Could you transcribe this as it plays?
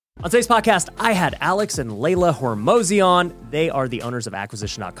On today's podcast, I had Alex and Leila Hormozi on. They are the owners of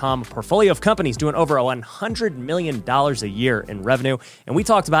Acquisition.com, a portfolio of companies doing over $100 million a year in revenue. And we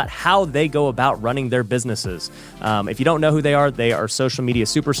talked about how they go about running their businesses. If you don't know who they are social media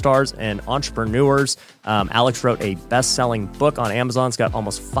superstars and entrepreneurs. Alex wrote a best-selling book on Amazon. It's got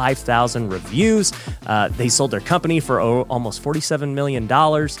almost 5,000 reviews. They sold their company for almost $47 million.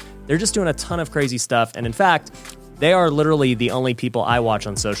 They're just doing a ton of crazy stuff. And in fact, they are literally the only people I watch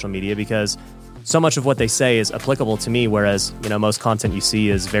on social media because so much of what they say is applicable to me, whereas, most content you see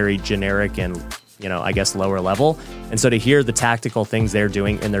is very generic and, I guess lower level. And so to hear the tactical things they're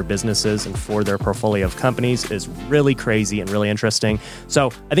doing in their businesses and for their portfolio of companies is really crazy and really interesting. So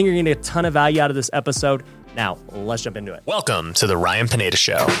I think you're going to get a ton of value out of this episode. Now, let's jump into it. Welcome to the Ryan Pineda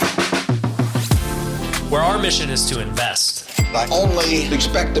Show, where our mission is to invest. I only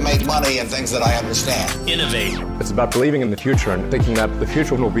expect to make money in things that I understand. Innovate. It's about believing in the future and thinking that the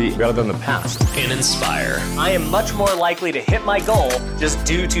future will be better than the past. And inspire. I am much more likely to hit my goal just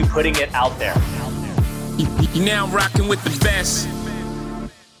due to putting it out there. You're now rocking with the best.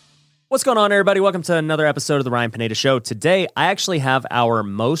 What's going on, everybody? Welcome to another episode of the Ryan Pineda Show. Today, I actually have our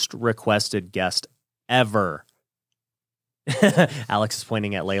most requested guest ever. Alex is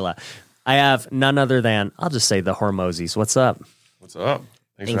pointing at Leila. I have none other than, I'll just say the Hormozis. What's up? What's up?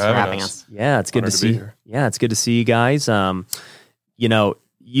 Thanks for having us. Yeah, it's good to see you. Yeah, it's good to see you guys.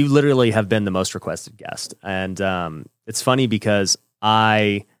 You literally have been the most requested guest. And it's funny because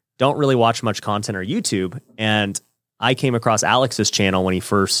I don't really watch much content or YouTube. And I came across Alex's channel when he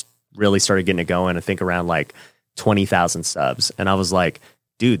first really started getting it going, I think around like 20,000 subs. And I was like,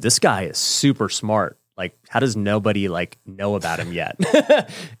 dude, this guy is super smart. Like, how does nobody know about him yet?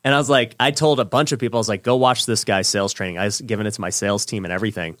 And I was like, I told a bunch of people, I was like, go watch this guy's sales training. I was giving it to my sales team and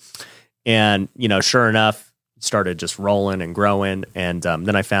everything. And, sure enough, started just rolling and growing. And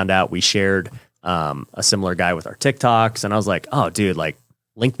then I found out we shared a similar guy with our TikToks. And I was like, oh, dude,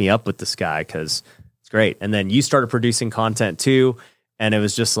 link me up with this guy because it's great. And then you started producing content too. And it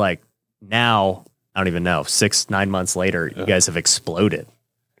was just like, now, I don't even know, 6-9 months later, you guys have exploded.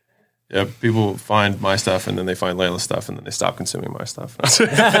 Yeah, people find my stuff and then they find Leila's stuff and then they stop consuming my stuff.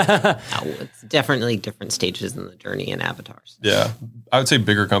 It's definitely different stages in the journey and avatars. Yeah, I would say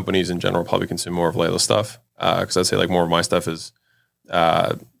bigger companies in general probably consume more of Leila's stuff because I'd say more of my stuff is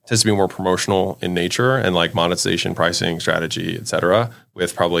tends to be more promotional in nature and monetization, pricing, strategy, etc.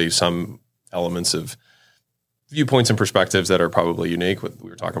 With probably some elements of viewpoints and perspectives that are probably unique, what we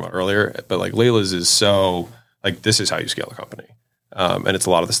were talking about earlier. But Leila's is so this is how you scale a company. And it's a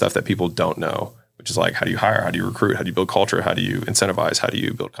lot of the stuff that people don't know, which is how do you hire? How do you recruit? How do you build culture? How do you incentivize? How do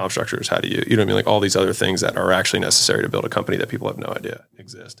you build comp structures? How do you, all these other things that are actually necessary to build a company that people have no idea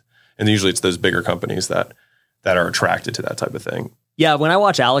exist. And usually it's those bigger companies that are attracted to that type of thing. Yeah. When I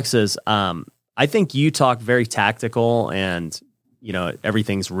watch Alex's, I think you talk very tactical and,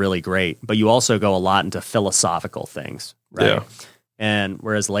 everything's really great, but you also go a lot into philosophical things, right? Yeah. And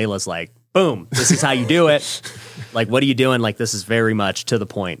whereas Leila's boom, this is how you do it. What are you doing? This is very much to the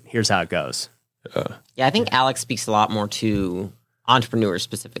point. Here's how it goes. Yeah, I think Alex speaks a lot more to entrepreneurs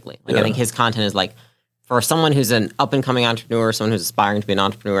specifically. I think his content is for someone who's an up-and-coming entrepreneur, someone who's aspiring to be an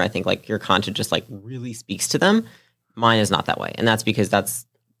entrepreneur, I think your content just really speaks to them. Mine is not that way. And that's because that's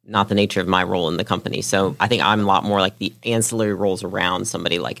not the nature of my role in the company. So I think I'm a lot more the ancillary roles around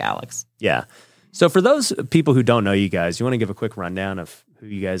somebody like Alex. Yeah. So for those people who don't know you guys, you want to give a quick rundown of who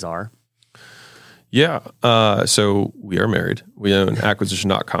you guys are? Yeah. So we are married. We own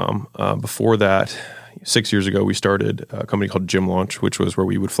Acquisition.com. Before that, 6 years ago, we started a company called Gym Launch, which was where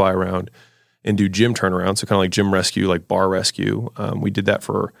we would fly around and do gym turnarounds. So kind of like gym rescue, like bar rescue. We did that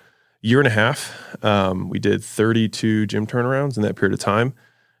for a year and a half. We did 32 gym turnarounds in that period of time.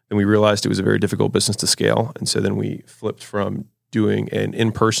 And we realized it was a very difficult business to scale. And so then we flipped from doing an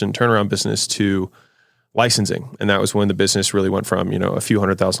in-person turnaround business to licensing. And that was when the business really went from, a few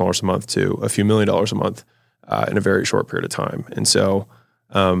 $100,000 a month to a few $1 million a month in a very short period of time. And so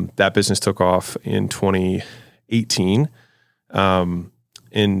that business took off in 2018. In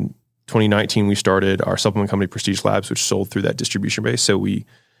 2019, we started our supplement company, Prestige Labs, which sold through that distribution base. So we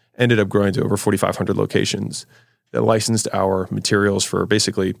ended up growing to over 4,500 locations that licensed our materials for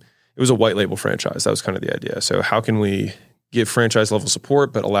basically, it was a white label franchise. That was kind of the idea. So how can we give franchise level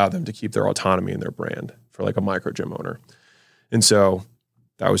support, but allow them to keep their autonomy in their brand for a micro gym owner? And so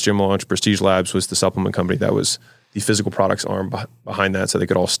that was Gym Launch. Prestige Labs was the supplement company that was the physical products arm behind that, so they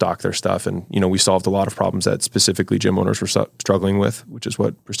could all stock their stuff. And, we solved a lot of problems that specifically gym owners were struggling with, which is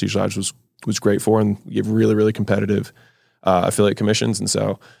what Prestige Labs was great for. And we give really, really competitive affiliate commissions. And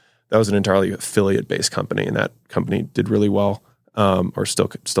so that was an entirely affiliate-based company, and that company did really well. or still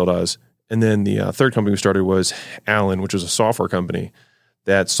does. And then the third company we started was Allen, which was a software company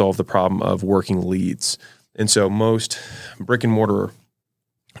that solved the problem of working leads. And so most brick and mortar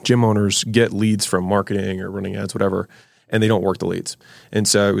gym owners get leads from marketing or running ads, whatever, and they don't work the leads. And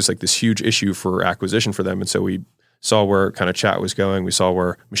so it was like this huge issue for acquisition for them. And so we saw where kind of chat was going. We saw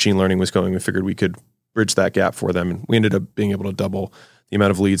where machine learning was going. We figured we could bridge that gap for them. And we ended up being able to double the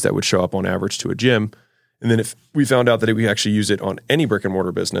amount of leads that would show up on average to a gym. And then if we found out that we actually use it on any brick and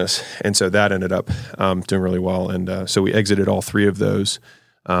mortar business. And so that ended up doing really well. And so we exited all three of those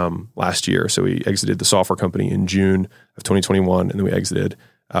last year. So we exited the software company in June of 2021. And then we exited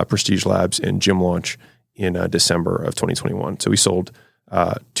Prestige Labs and Gym Launch in December of 2021. So we sold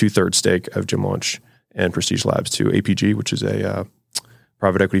 2/3 stake of Gym Launch and Prestige Labs to APG, which is a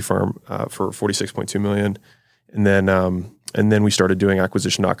private equity firm for $46.2 million. And then we started doing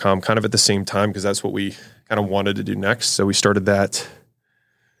acquisition.com kind of at the same time because that's what we kind of wanted to do next. So we started that.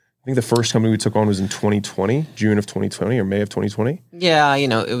 I think the first company we took on was in 2020, June of 2020 or May of 2020. Yeah,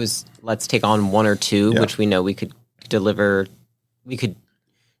 it was let's take on one or two, which we know we could deliver, we could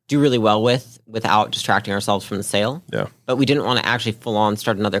do really well without distracting ourselves from the sale. Yeah. But we didn't want to actually full on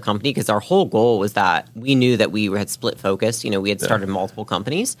start another company because our whole goal was that we knew that we had split focus. We had started multiple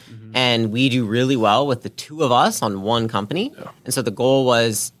companies and we do really well with the two of us on one company. Yeah. And so the goal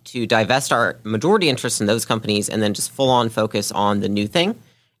was to divest our majority interest in those companies and then just full on focus on the new thing.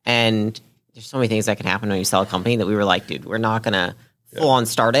 And there's so many things that can happen when you sell a company that we were like, dude, we're not going to full on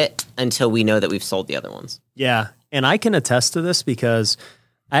start it until we know that we've sold the other ones. Yeah. And I can attest to this because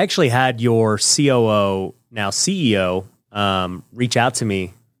I actually had your COO, now CEO, reach out to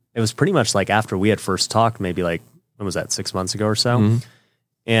me. It was pretty much like after we had first talked, maybe like, when was that, 6 months ago or so? Mm-hmm.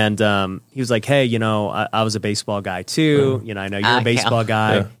 And he was like, hey, I was a baseball guy too. I know you're a baseball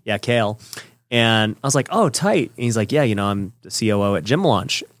guy. Yeah, Kale. And I was like, oh, tight. And he's like, yeah, I'm the COO at Gym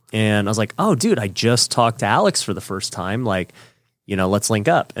Launch. And I was like, oh, dude, I just talked to Alex for the first time. Like, let's link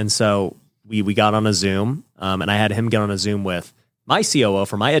up. And so we got on a Zoom and I had him get on a Zoom with my COO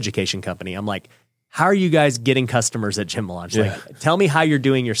for my education company. I'm like, how are you guys getting customers at Gym Launch? Yeah. Like, tell me how you're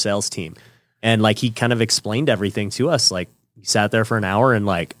doing your sales team. And like, he kind of explained everything to us. Like, we sat there for an hour and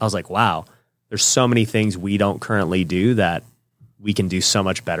like, I was like, wow, there's so many things we don't currently do that we can do so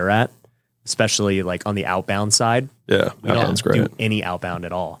much better at, especially like on the outbound side. Yeah. We don't do any outbound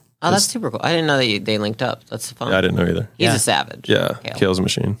at all. Oh, that's super cool. I didn't know that they linked up. That's fun. Yeah, I didn't know either. He's a savage. Yeah. Kale's a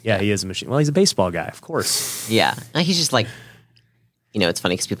machine. Yeah, he is a machine. Well, he's a baseball guy, of course. Yeah. He's just like, it's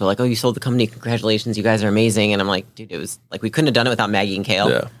funny because people are like, oh, you sold the company. Congratulations. You guys are amazing. And I'm like, dude, it was like, we couldn't have done it without Maggie and Kale.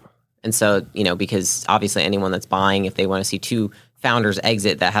 Yeah. And so, because obviously anyone that's buying, if they want to see two founders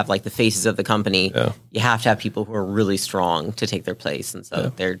exit that have like the faces of the company, you have to have people who are really strong to take their place. And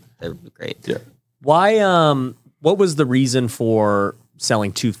so they're great. Yeah. Why, what was the reason for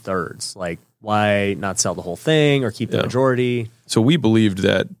selling 2/3? Like, why not sell the whole thing or keep the majority? So we believed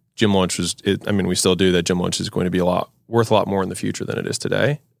that Gym Launch we still do, that Gym Launch is going to be worth a lot more in the future than it is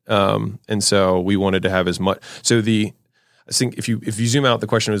today. And so we wanted to have as much. So I think if you zoom out, the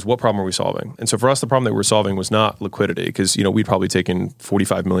question is, what problem are we solving? And so for us, the problem that we're solving was not liquidity, because we'd probably taken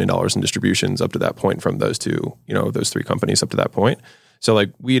 $45 million in distributions up to that point from those three companies up to that point. So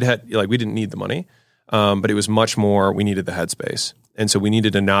like we didn't need the money, but it was much more, we needed the headspace. And so we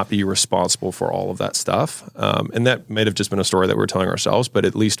needed to not be responsible for all of that stuff. And that might have just been a story that we were telling ourselves, but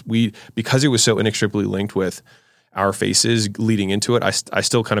at least because it was so inextricably linked with our faces leading into it, I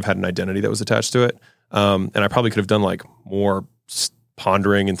still kind of had an identity that was attached to it. And I probably could have done like more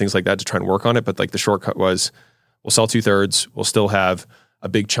pondering and things like that to try and work on it. But like the shortcut was, we'll sell 2/3. We'll still have a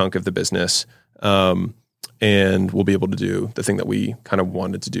big chunk of the business. And we'll be able to do the thing that we kind of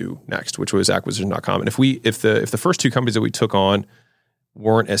wanted to do next, which was acquisition.com. And if the first two companies that we took on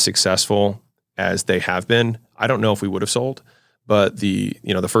weren't as successful as they have been, I don't know if we would have sold. But the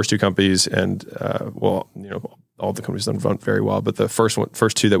first two companies and all the companies done very well, but the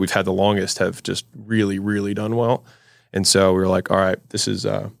first two that we've had the longest have just really, really done well. And so we were like, all right, this is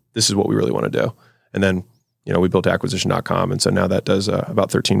what we really want to do. And then, we built acquisition.com. And so now that does about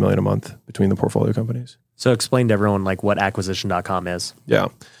 $13 million a month between the portfolio companies. So explain to everyone like what acquisition.com is. Yeah.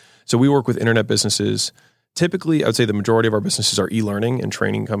 So we work with internet businesses. Typically, I would say the majority of our businesses are e-learning and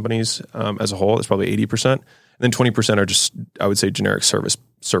training companies as a whole. It's probably 80%. And then 20% are just, I would say, generic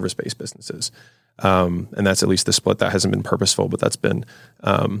service-based businesses. And that's at least the split. That hasn't been purposeful, but that's been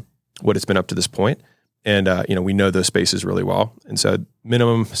what it's been up to this point. And, we know those spaces really well. And so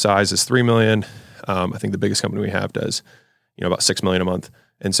minimum size is $3 million. I think the biggest company we have does, about $6 million a month.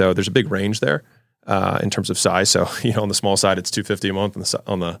 And so there's a big range there. in terms of size. So, on the small side, it's $250 a month.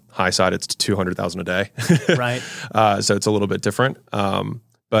 On the high side, it's $200,000 a day. Right. So it's a little bit different.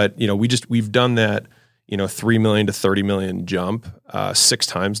 But we've done that, 3 million to 30 million jump 6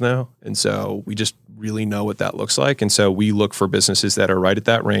 times now. And so we just really know what that looks like. And so we look for businesses that are right at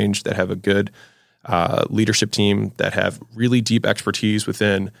that range, that have a good leadership team, that have really deep expertise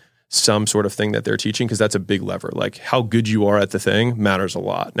within some sort of thing that they're teaching, because that's a big lever. Like, how good you are at the thing matters a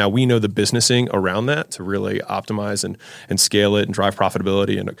lot. Now, we know the businessing around that to really optimize and scale it and drive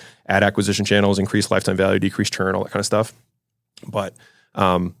profitability and add acquisition channels, increase lifetime value, decrease churn, all that kind of stuff. But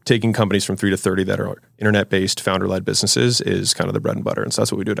taking companies from 3 to 30 that are internet-based, founder-led businesses is kind of the bread and butter. And so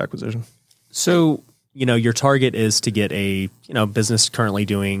that's what we do at acquisition. So, your target is to get a, business currently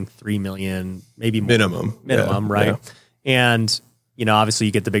doing 3 million, maybe more. Minimum, right? Yeah. And, obviously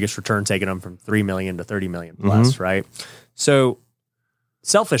you get the biggest return taking them from 3 million to 30 million plus, right? So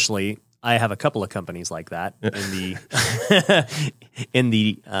selfishly, I have a couple of companies like that in the in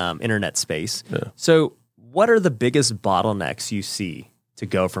the internet space. Yeah. So what are the biggest bottlenecks you see to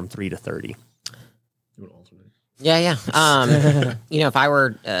go from 3 to 30? Yeah. If I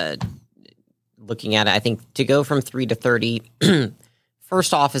were looking at it, I think to go from 3 to 30,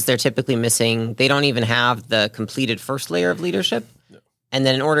 first off is they're typically missing, they don't even have the completed first layer of leadership. No. And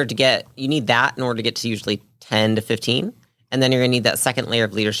then you need that in order to get to usually 10 to 15. And then you're going to need that second layer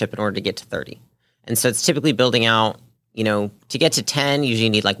of leadership in order to get to 30. And so it's typically building out, to get to 10, usually you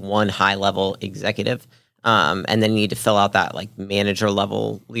need like one high level executive. And then you need to fill out that like manager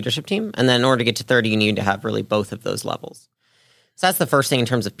level leadership team. And then in order to get to 30, you need to have really both of those levels. So that's the first thing in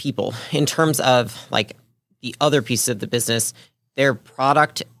terms of people. In terms of like the other pieces of the business, their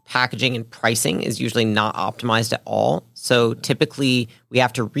product packaging and pricing is usually not optimized at all. So typically we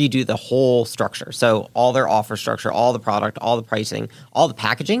have to redo the whole structure. So all their offer structure, all the product, all the pricing, all the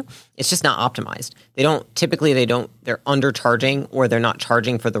packaging, it's just not optimized. They're undercharging, or they're not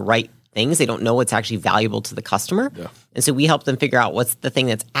charging for the right things. They don't know what's actually valuable to the customer. Yeah. And so we help them figure out what's the thing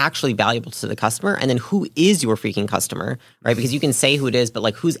that's actually valuable to the customer, and then who is your freaking customer, right? Because you can say who it is, but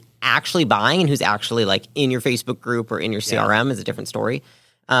like who's actually buying and who's actually like in your Facebook group or in your CRM is a different story.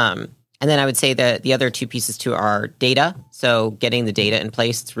 And then I would say that the other two pieces too are data. So getting the data in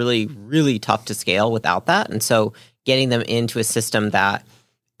place, it's really, really tough to scale without that. And so getting them into a system that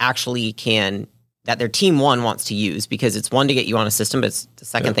actually that their team wants to use, because it's one to get you on a system, but it's the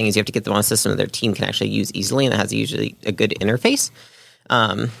second thing is you have to get them on a system that their team can actually use easily, and that has usually a good interface.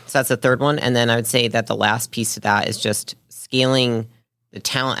 So that's the third one. And then I would say that the last piece of that is just scaling the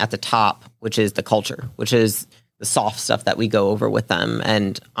talent at the top, which is the culture, which is the soft stuff that we go over with them.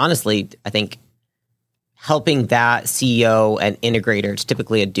 And honestly, I think helping that CEO and integrator, it's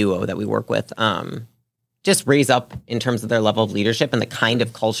typically a duo that we work with, just raise up in terms of their level of leadership and the kind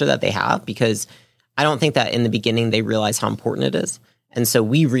of culture that they have, because I don't think that in the beginning they realize how important it is. And so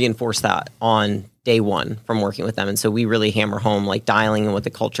we reinforce that on day one from working with them. And so we really hammer home like dialing in what the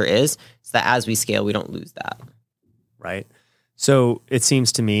culture is, so that as we scale, we don't lose that. Right. So it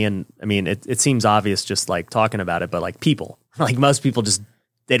seems to me, and I mean, it seems obvious just like talking about it, but like people, like most people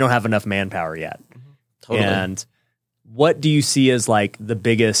they don't have enough manpower yet. Totally. And what do you see as like the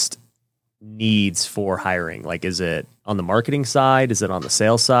biggest needs for hiring? Like, is it on the marketing side? Is it on the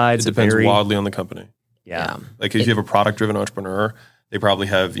sales side? It depends wildly on the company. Yeah. Like if you have a product driven entrepreneur, they probably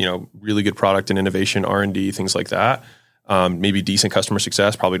have, really good product and innovation, R&D, things like that. Maybe decent customer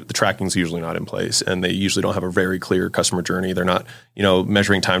success. Probably the tracking's usually not in place, and they usually don't have a very clear customer journey. They're not,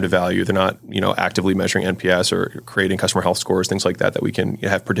 measuring time to value. They're not, actively measuring NPS or creating customer health scores, things like that we can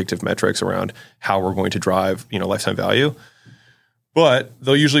have predictive metrics around how we're going to drive, lifetime value. But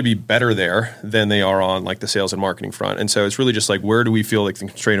they'll usually be better there than they are on like the sales and marketing front. And so it's really just like, where do we feel like the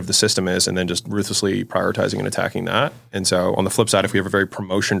constraint of the system is, and then just ruthlessly prioritizing and attacking that. And so on the flip side, if we have a very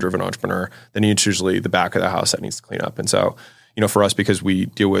promotion-driven entrepreneur, then it's usually the back of the house that needs to clean up. And so, for us, because we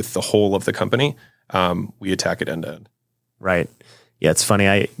deal with the whole of the company, we attack it end to end. Right. Yeah, it's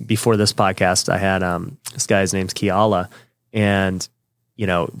funny. Before this podcast, I had this guy's name's Kiala, and we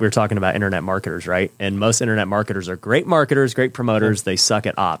were talking about internet marketers, right? And most internet marketers are great marketers, great promoters. They suck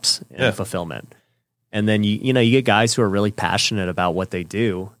at ops and fulfillment. And then you get guys who are really passionate about what they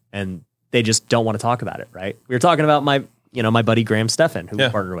do, and they just don't want to talk about it, right? We were talking about my buddy Graham Steffen, who we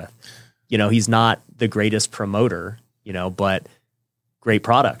partnered with. He's not the greatest promoter, but great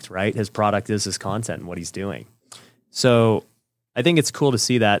product, right? His product is his content and what he's doing. So I think it's cool to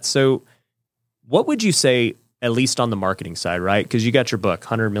see that. So what would you say, at least on the marketing side, right? Because you got your book,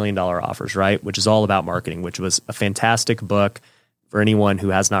 $100 Million Offers, right? Which is all about marketing, which was a fantastic book for anyone who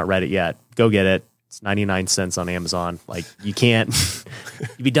has not read it yet. Go get it. It's 99 cents on Amazon. Like you can't,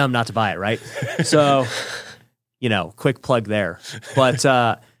 you'd be dumb not to buy it, right? So, quick plug there. But,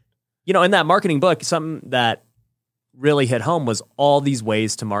 in that marketing book, something that really hit home was all these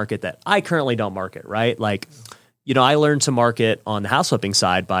ways to market that I currently don't market, right? Like, I learned to market on the house flipping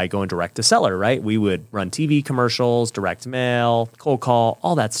side by going direct to seller, right? We would run TV commercials, direct mail, cold call,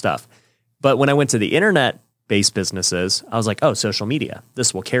 all that stuff. But when I went to the internet-based businesses, I was like, oh, social media,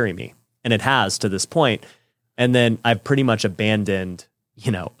 this will carry me. And it has to this point. And then I've pretty much abandoned,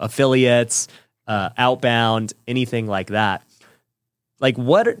 affiliates, outbound, anything like that. Like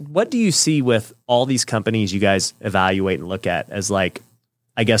what do you see with all these companies you guys evaluate and look at as like,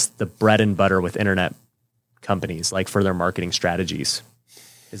 I guess the bread and butter with internet companies, like for their marketing strategies?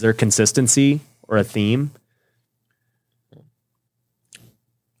 Is there consistency or a theme?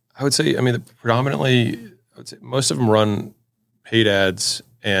 I would say, predominantly, I would say most of them run paid ads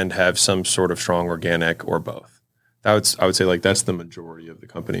and have some sort of strong organic or both. I would say like that's the majority of the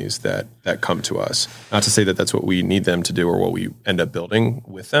companies that come to us. Not to say that that's what we need them to do or what we end up building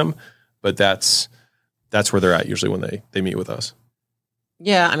with them, but that's where they're at usually when they meet with us.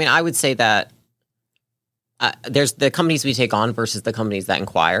 Yeah, I would say that there's the companies we take on versus the companies that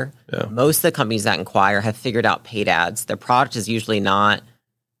inquire. Yeah. Most of the companies that inquire have figured out paid ads. Their product is usually not,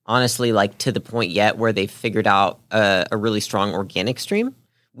 honestly, like to the point yet where they've figured out a really strong organic stream.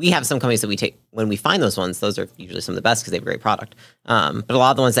 We have some companies that we take, when we find those ones, those are usually some of the best because they have a great product. But a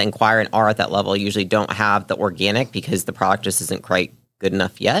lot of the ones that inquire and are at that level usually don't have the organic because the product just isn't quite good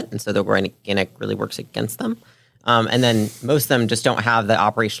enough yet. And so the organic really works against them. And then most of them just don't have the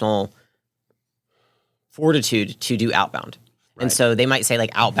operational fortitude to do outbound. Right. And so they might say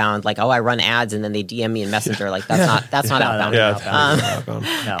like outbound, like, oh, I run ads, and then they DM me in Messenger. Like that's not outbound. Outbound.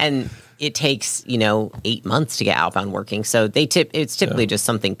 No. And it takes, 8 months to get outbound working. So it's typically just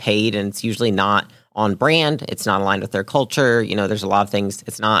something paid, and it's usually not on brand. It's not aligned with their culture. There's a lot of things.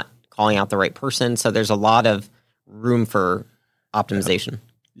 It's not calling out the right person. So there's a lot of room for optimization.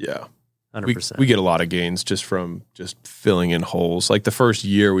 Yeah. 100%. We get a lot of gains just from just filling in holes. Like the first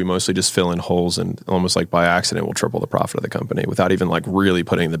year, we mostly just fill in holes, and almost like by accident, we'll triple the profit of the company without even like really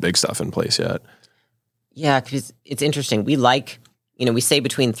putting the big stuff in place yet. Yeah, because it's interesting. We like, we say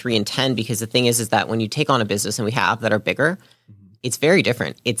between 3 and 10 because the thing is that when you take on a business, and we have that are bigger, it's very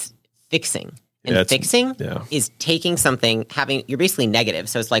different. It's fixing. And fixing is taking something, you're basically negative.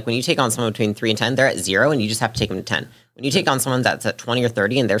 So it's like when you take on someone between 3 and 10, they're at 0 and you just have to take them to 10. When you take on someone that's at 20 or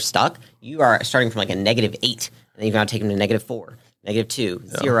 30 and they're stuck, you are starting from like a -8. And then you've got to take them to -4,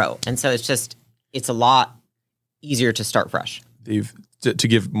 -2, 0. And so it's a lot easier to start fresh. To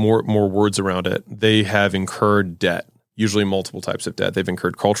give more words around it, they have incurred debt. Usually multiple types of debt. They've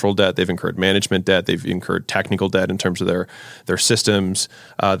incurred cultural debt. They've incurred management debt. They've incurred technical debt in terms of their systems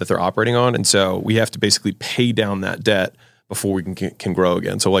that they're operating on. And so we have to basically pay down that debt before we can grow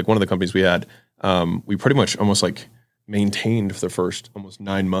again. So like one of the companies we had, we pretty much almost like maintained for the first almost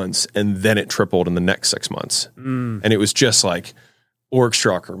 9 months, and then it tripled in the next 6 months. And it was just like org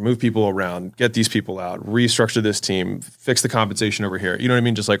structure, move people around, get these people out, restructure this team, fix the compensation over here. You know what I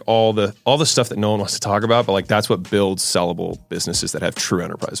mean? Just like all the stuff that no one wants to talk about, but like that's what builds sellable businesses that have true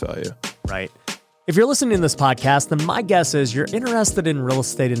enterprise value. Right. If you're listening to this podcast, then my guess is you're interested in real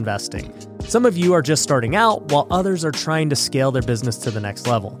estate investing. Some of you are just starting out, while others are trying to scale their business to the next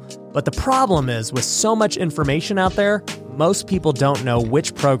level. But the problem is, with so much information out there, most people don't know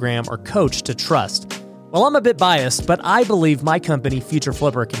which program or coach to trust. Well, I'm a bit biased, but I believe my company, Future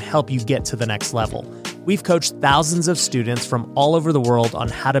Flipper, can help you get to the next level. We've coached thousands of students from all over the world on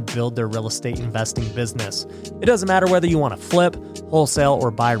how to build their real estate investing business. It doesn't matter whether you want to flip, wholesale,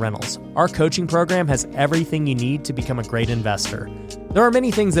 or buy rentals. Our coaching program has everything you need to become a great investor. There are many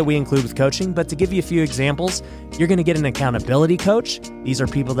things that we include with coaching, but to give you a few examples, you're going to get an accountability coach. These are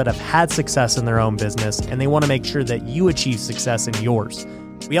people that have had success in their own business, and they want to make sure that you achieve success in yours.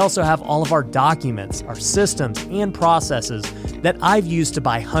 We also have all of our documents, our systems, and processes that I've used to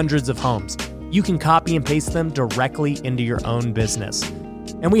buy hundreds of homes. You can copy and paste them directly into your own business.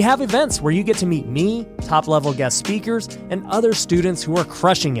 And we have events where you get to meet me, top-level guest speakers, and other students who are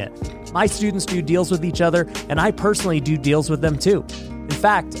crushing it. My students do deals with each other, and I personally do deals with them too. In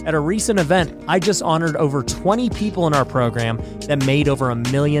fact, at a recent event, I just honored over 20 people in our program that made over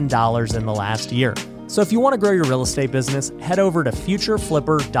 $1 million in the last year. So if you want to grow your real estate business, head over to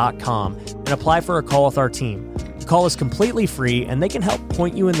futureflipper.com and apply for a call with our team. The call is completely free, and they can help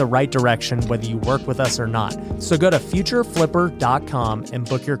point you in the right direction whether you work with us or not. So go to futureflipper.com and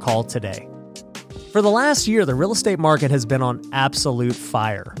book your call today. For the last year, the real estate market has been on absolute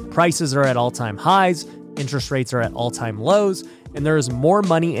fire. Prices are at all-time highs, interest rates are at all-time lows, and there is more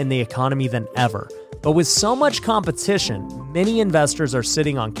money in the economy than ever. But with so much competition, many investors are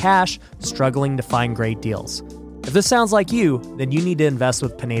sitting on cash, struggling to find great deals. If this sounds like you, then you need to invest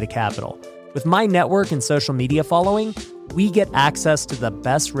with Pineda Capital. With my network and social media following, we get access to the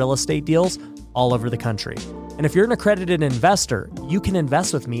best real estate deals all over the country. And if you're an accredited investor, you can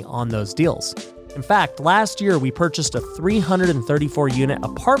invest with me on those deals. In fact, last year we purchased a 334-unit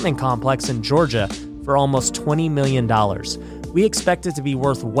apartment complex in Georgia for almost $20 million. We expect it to be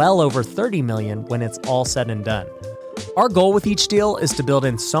worth well over $30 million when it's all said and done. Our goal with each deal is to build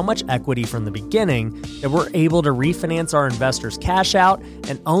in so much equity from the beginning that we're able to refinance our investors' cash out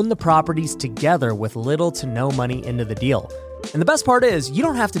and own the properties together with little to no money into the deal. And the best part is, you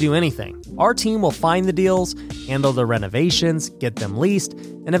don't have to do anything. Our team will find the deals, handle the renovations, get them leased,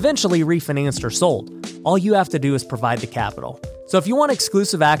 and eventually refinanced or sold. All you have to do is provide the capital. So if you want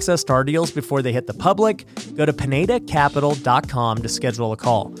exclusive access to our deals before they hit the public, go to PinedaCapital.com to schedule a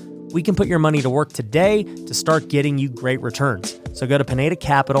call. We can put your money to work today to start getting you great returns. So go to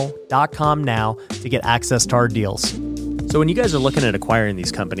PinedaCapital.com now to get access to our deals. So when you guys are looking at acquiring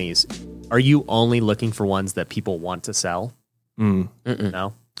these companies, are you only looking for ones that people want to sell?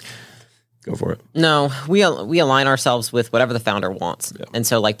 No? Go for it. No, we align ourselves with whatever the founder wants. Yeah. And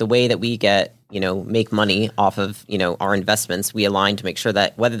so like the way that we get, make money off of, our investments, we align to make sure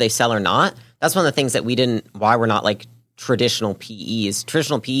that whether they sell or not, that's one of the things that why we're not like traditional PEs.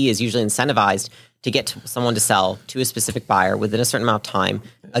 Traditional PE is usually incentivized to get someone to sell to a specific buyer within a certain amount of time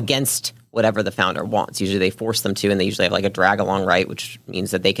against whatever the founder wants. Usually they force them to, and they usually have like a drag along right, which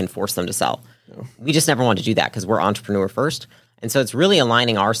means that they can force them to sell. Yeah. We just never want to do that because we're entrepreneur first. And so it's really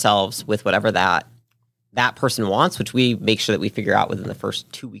aligning ourselves with whatever that person wants, which we make sure that we figure out within the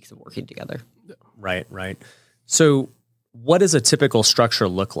first 2 weeks of working together. Right. So what does a typical structure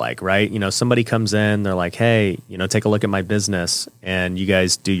look like, right? Somebody comes in, they're like, hey, take a look at my business, and you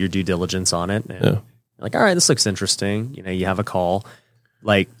guys do your due diligence on it. And you're like, all right, this looks interesting. You have a call.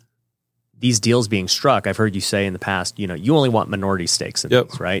 Like these deals being struck, I've heard you say in the past, you only want minority stakes in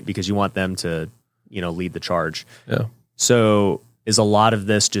things, right? Because you want them to, lead the charge. Yeah. So is a lot of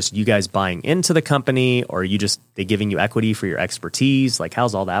this just you guys buying into the company, or are they giving you equity for your expertise? Like,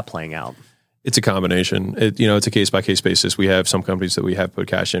 how's all that playing out? It's a combination. It's a case-by-case basis. We have some companies that we have put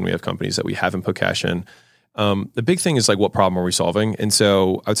cash in. We have companies that we haven't put cash in. The big thing is like, what problem are we solving? And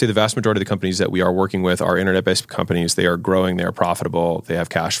so I would say the vast majority of the companies that we are working with are internet-based companies. They are growing. They are profitable. They have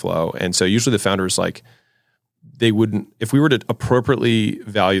cash flow. And so usually the founders, like, they wouldn't, if we were to appropriately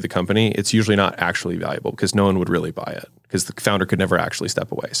value the company, it's usually not actually valuable because no one would really buy it because the founder could never actually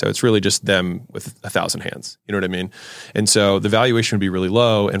step away. So it's really just them with 1,000 hands. You know what I mean? And so the valuation would be really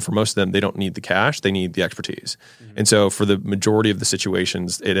low. And for most of them, they don't need the cash. They need the expertise. Mm-hmm. And so for the majority of the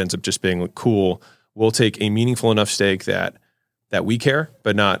situations, it ends up just being like, cool, we'll take a meaningful enough stake that we care,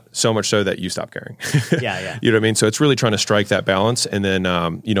 but not so much so that you stop caring. Yeah. You know what I mean? So it's really trying to strike that balance. And then,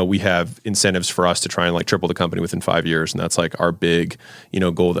 we have incentives for us to try and like triple the company within 5 years. And that's like our big,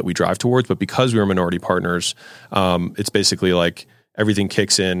 goal that we drive towards. But because we were minority partners, it's basically like everything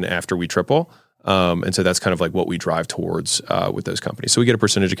kicks in after we triple. And so that's kind of like what we drive towards with those companies. So we get a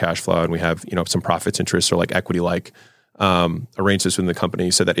percentage of cash flow, and we have, some profits, interests, or like equity-like arrangements within the company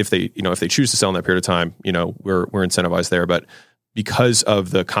so that if they choose to sell in that period of time, we're incentivized there. But because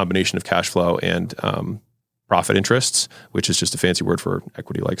of the combination of cash flow and profit interests, which is just a fancy word for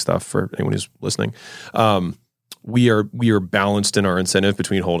equity-like stuff for anyone who's listening, we are balanced in our incentive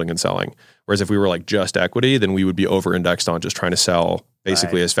between holding and selling. Whereas if we were like just equity, then we would be over-indexed on just trying to sell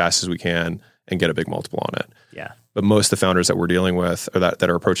basically as fast as we can and get a big multiple on it. Yeah. But most of the founders that we're dealing with or that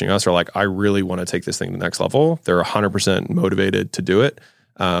are approaching us are like, I really want to take this thing to the next level. They're 100% motivated to do it,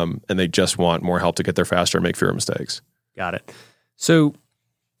 and they just want more help to get there faster and make fewer mistakes. Got it. So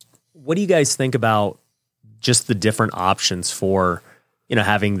what do you guys think about just the different options for,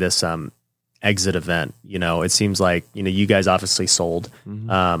 having this exit event? It seems like, you guys obviously sold.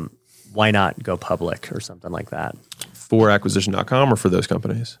 Mm-hmm. Why not go public or something like that? For acquisition.com or for those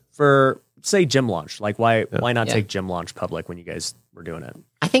companies? For, say, Gym Launch. Like, why not take Gym Launch public when you guys were doing it?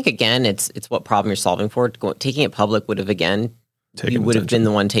 I think, again, it's what problem you're solving for. Taking it public would have, again, you would have been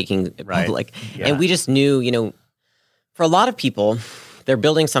the one taking it public. Yeah. And we just knew, for a lot of people, they're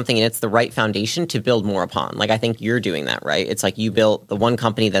building something and it's the right foundation to build more upon. Like, I think you're doing that, right? It's like you built the one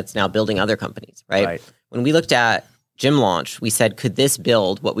company that's now building other companies, right? When we looked at Gym Launch, we said, could this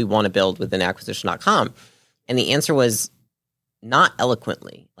build what we want to build within acquisition.com? And the answer was not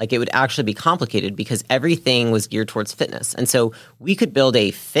eloquently. Like, it would actually be complicated because everything was geared towards fitness. And so we could build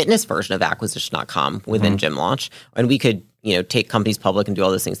a fitness version of acquisition.com within Gym Launch, and we could, take companies public and do all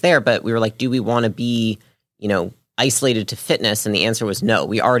those things there. But we were like, do we want to be, isolated to fitness? And the answer was no.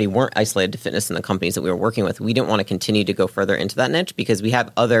 We already weren't isolated to fitness in the companies that we were working with. We didn't want to continue to go further into that niche because we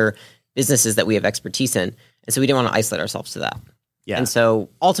have other businesses that we have expertise in. And so we didn't want to isolate ourselves to that. Yeah. And so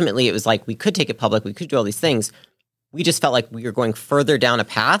ultimately it was like we could take it public, we could do all these things. We just felt like we were going further down a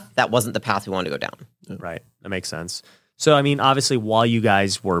path that wasn't the path we wanted to go down. Right. That makes sense. So, I mean, obviously, while you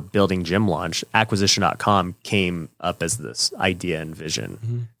guys were building Gym Launch, acquisition.com came up as this idea and vision.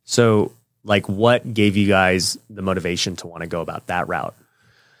 Mm-hmm. So, like, what gave you guys the motivation to want to go about that route?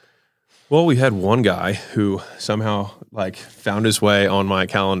 Well, we had one guy who somehow like found his way on my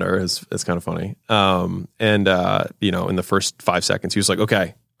calendar. It's kind of funny. In the first 5 seconds, he was like,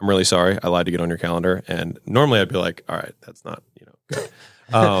 "Okay, I'm really sorry. I lied to get on your calendar." And normally I'd be like, "All right, that's not, good."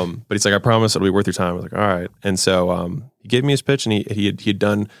 But he's like, "I promise it'll be worth your time." I was like, "All right." And so he gave me his pitch, and he had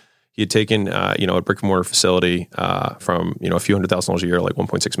taken a brick and mortar facility from a few $100,000 a year, like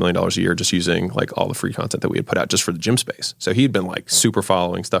 $1.6 million a year, just using like all the free content that we had put out just for the gym space. So he'd been like super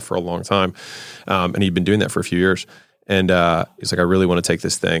following stuff for a long time, and he'd been doing that for a few years. And he's like, "I really want to take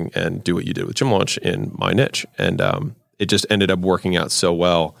this thing and do what you did with Gym Launch in my niche." And it just ended up working out so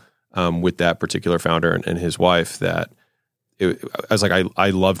well with that particular founder and his wife that I was like, I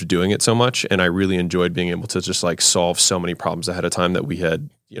loved doing it so much, and I really enjoyed being able to just like solve so many problems ahead of time that we had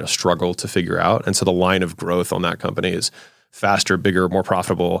struggled to figure out. And so the line of growth on that company is faster, bigger, more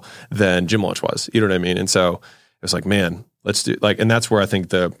profitable than Gym Launch was. You know what I mean? And so it was like, man, let's do and that's where I think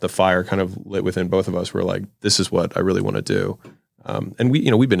the fire kind of lit within both of us. We're like, this is what I really want to do. And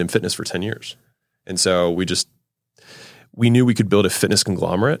we've been in fitness for 10 years. And so we knew we could build a fitness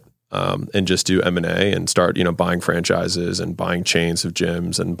conglomerate and just do M&A and start, buying franchises and buying chains of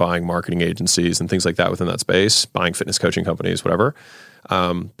gyms and buying marketing agencies and things like that within that space, buying fitness coaching companies, whatever.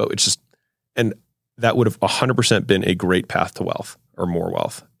 But it's just, and that would have 100% been a great path to wealth or more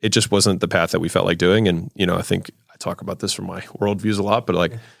wealth. It just wasn't the path that we felt like doing. And, I think I talk about this from my worldviews a lot, but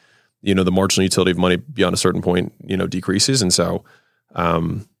like, the marginal utility of money beyond a certain point, decreases. And so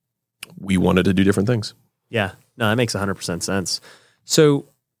we wanted to do different things. Yeah, no, that makes 100% sense. So,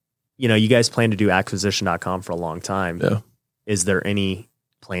 you guys plan to do acquisition.com for a long time. Yeah. Is there any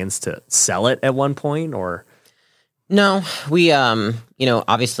plans to sell it at one point or? No, we,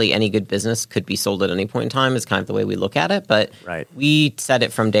 obviously any good business could be sold at any point in time is kind of the way we look at it. But right. We said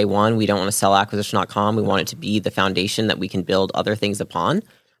it from day one. We don't want to sell acquisition.com. We want it to be the foundation that we can build other things upon.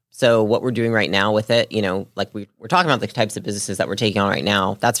 So what we're doing right now with it, like we're talking about the types of businesses that we're taking on right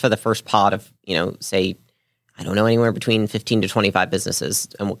now. That's for the first pod of, say, I don't know, anywhere between 15 to 25 businesses,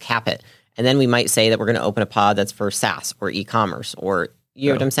 and we'll cap it. And then we might say that we're going to open a pod that's for SaaS or e-commerce or, you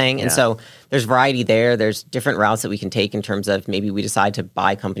know what I'm saying? Yeah. And so there's variety there. There's different routes that we can take in terms of maybe we decide to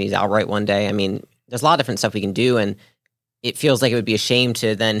buy companies outright one day. I mean, there's a lot of different stuff we can do, and it feels like it would be a shame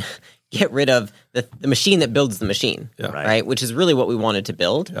to then get rid of the machine that builds the machine, right? Which is really what we wanted to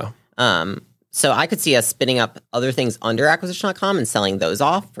build. Yeah. So I could see us spinning up other things under acquisition.com and selling those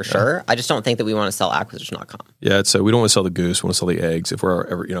off for sure. I just don't think that we want to sell acquisition.com. Yeah, so we don't want to sell the goose, we want to sell the eggs if we're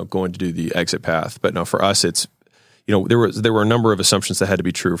ever, going to do the exit path. But no, for us, it's, there were a number of assumptions that had to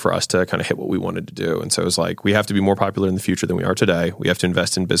be true for us to kind of hit what we wanted to do. And so it was like, we have to be more popular in the future than we are today. We have to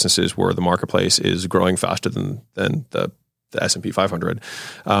invest in businesses where the marketplace is growing faster than the S&P 500.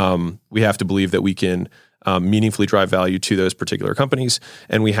 We have to believe that we can meaningfully drive value to those particular companies,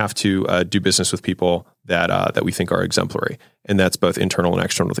 and we have to do business with people that we think are exemplary, and that's both internal and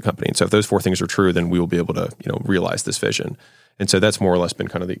external to the company. And so if those four things are true, then we will be able to realize this vision. And so that's more or less been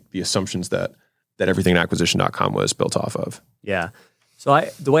kind of the assumptions that everything in acquisition.com was built off of. Yeah. So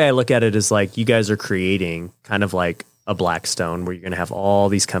the way I look at it is like you guys are creating kind of like a Blackstone where you're going to have all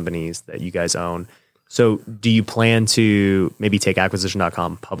these companies that you guys own. So do you plan to maybe take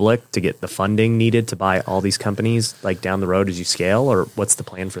acquisition.com public to get the funding needed to buy all these companies like down the road as you scale, or what's the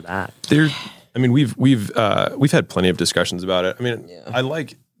plan for that? We've had plenty of discussions about it. I mean, I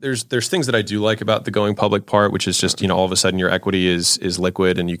like there's things that I do like about the going public part, which is just, all of a sudden your equity is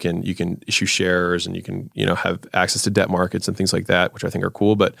liquid and you can issue shares and you can, have access to debt markets and things like that, which I think are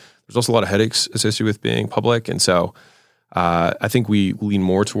cool. But there's also a lot of headaches associated with being public. And so I think we lean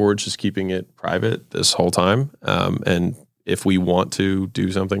more towards just keeping it private this whole time. And if we want to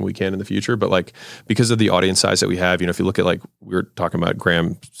do something, we can in the future. But like, because of the audience size that we have, if you look at like, we were talking about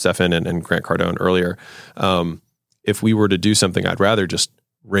Graham Stephan and Grant Cardone earlier. If we were to do something, I'd rather just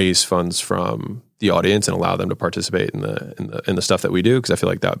raise funds from the audience and allow them to participate in the stuff that we do. Cause I feel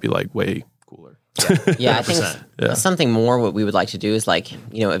like that would be like way cooler. Yeah, I think something more what we would like to do is like,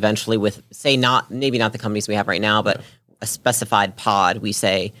 eventually with say maybe not the companies we have right now, but a specified pod, we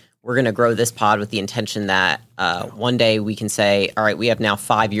say we're going to grow this pod with the intention that one day we can say, all right, we have now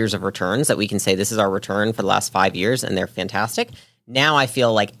 5 years of returns that we can say this is our return for the last 5 years, and they're fantastic. Now I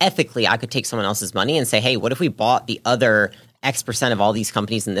feel like ethically I could take someone else's money and say, hey, what if we bought the other X% of all these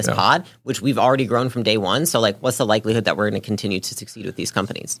companies in this pod, which we've already grown from day one. So like, what's the likelihood that we're going to continue to succeed with these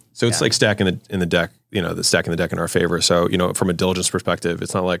companies? So it's like stacking the deck, the stacking the deck in our favor. So, from a diligence perspective,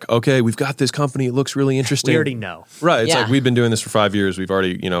 it's not like, okay, we've got this company. It looks really interesting. We already know. Right. It's like we've been doing this for 5 years. We've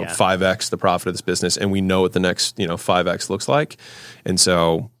already, 5X the profit of this business, and we know what the next, 5X looks like. And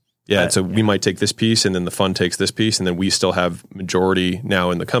so, we might take this piece, and then the fund takes this piece, and then we still have majority now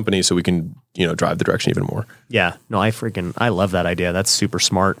in the company, so we can, drive the direction even more. Yeah. No, I love that idea. That's super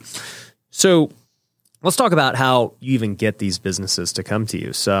smart. So let's talk about how you even get these businesses to come to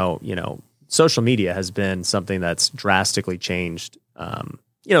you. So, social media has been something that's drastically changed,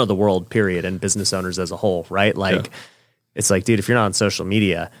 the world, period, and business owners as a whole, right? Like, it's like, dude, if you're not on social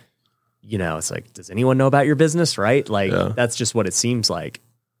media, it's like, does anyone know about your business, right? Like, that's just what it seems like.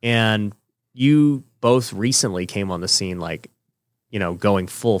 And you both recently came on the scene, like, going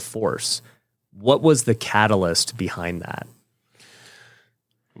full force. What was the catalyst behind that?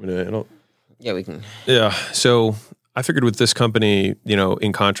 Yeah, we can. Yeah. So I figured with this company,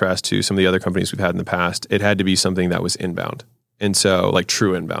 in contrast to some of the other companies we've had in the past, it had to be something that was inbound. And so like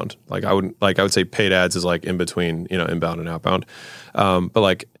true inbound, I would say paid ads is like in between, inbound and outbound. But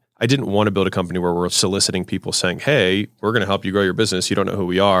like, I didn't want to build a company where we're soliciting people saying, hey, we're going to help you grow your business. You don't know who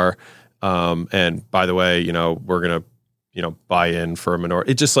we are. And by the way, we're going to, buy in for a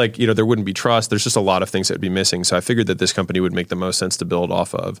minority. It just like, there wouldn't be trust. There's just a lot of things that would be missing. So I figured that this company would make the most sense to build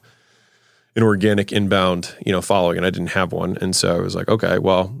off of an organic inbound, following, and I didn't have one. And so I was like, okay,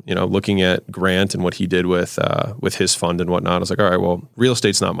 well, looking at Grant and what he did with his fund and whatnot, I was like, all right, well, real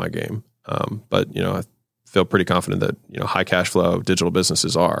estate's not my game. But, I feel pretty confident that, high cash flow digital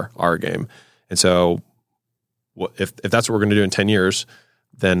businesses are our game. And so if that's what we're going to do in 10 years,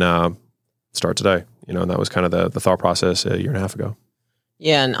 then start today, and that was kind of the thought process a year and a half ago.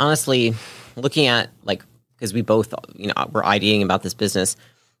 Yeah. And honestly, looking at because we both, we're ideating about this business,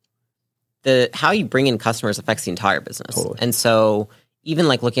 how you bring in customers affects the entire business. Totally. And so even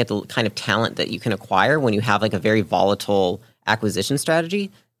looking at the kind of talent that you can acquire when you have a very volatile acquisition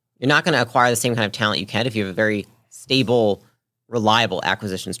strategy, you're not going to acquire the same kind of talent you can if you have a very stable, reliable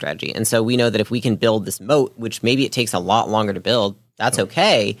acquisition strategy. And so we know that if we can build this moat, which maybe it takes a lot longer to build, that's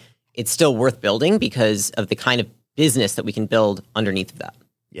okay. It's still worth building because of the kind of business that we can build underneath of that.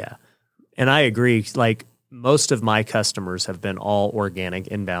 Yeah. And I agree. Like, most of my customers have been all organic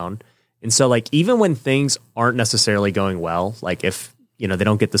inbound. And so even when things aren't necessarily going well, like if, they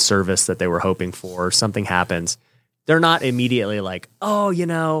don't get the service that they were hoping for, or something happens, they're not immediately like,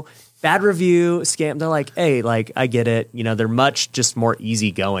 oh, bad review, scam. They're like, hey, I get it. They're much just more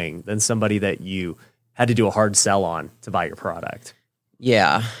easygoing than somebody that you had to do a hard sell on to buy your product.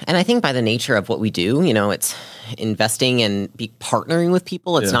 Yeah. And I think by the nature of what we do, it's investing and partnering with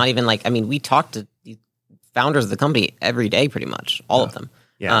people. It's not even we talk to the founders of the company every day, pretty much, all of them.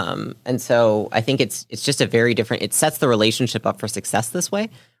 Yeah. And so I think it's just a very different, it sets the relationship up for success this way,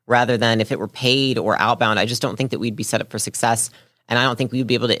 rather than if it were paid or outbound. I just don't think that we'd be set up for success. And I don't think we'd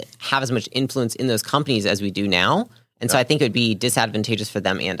be able to have as much influence in those companies as we do now. And so I think it would be disadvantageous for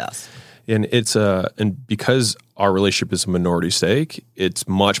them and us. And it's and because our relationship is a minority stake, it's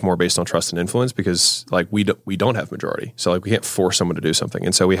much more based on trust and influence because we don't have majority. So we can't force someone to do something.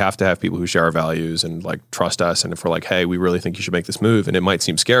 And so we have to have people who share our values and trust us. And if we're like, hey, we really think you should make this move, and it might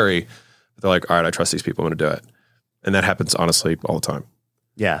seem scary, but they're like, all right, I trust these people, I'm going to do it. And that happens honestly all the time.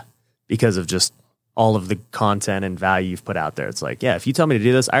 Yeah. Because of just all of the content and value you've put out there. It's like, yeah, if you tell me to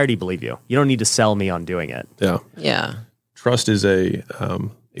do this, I already believe you. You don't need to sell me on doing it. Yeah. Yeah. Trust is a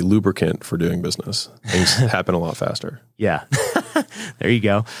lubricant for doing business. Things happen a lot faster. Yeah. There you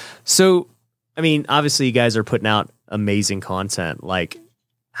go. So, obviously you guys are putting out amazing content.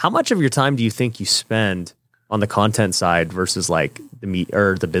 How much of your time do you think you spend on the content side versus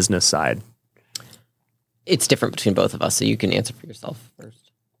the business side? It's different between both of us, so you can answer for yourself first.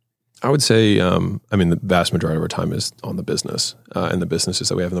 I would say, the vast majority of our time is on the business and the businesses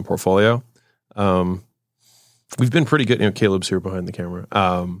that we have in the portfolio. We've been pretty good. Caleb's here behind the camera.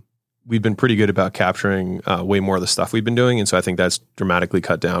 We've been pretty good about capturing way more of the stuff we've been doing. And so I think that's dramatically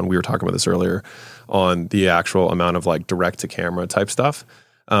cut down. We were talking about this earlier on the actual amount of direct to camera type stuff.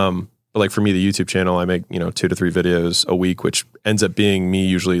 But for me, the YouTube channel, I make, 2 to 3 videos a week, which ends up being me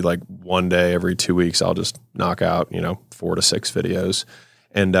usually one day every 2 weeks. I'll just knock out, 4 to 6 videos.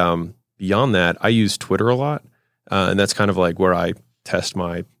 And beyond that, I use Twitter a lot. And that's kind of where I test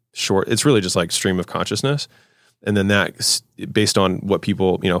my short, it's really just stream of consciousness. And then that, based on what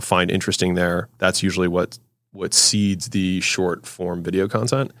people, find interesting there, that's usually what seeds the short form video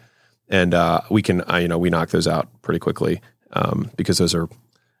content. And we knock those out pretty quickly because those are,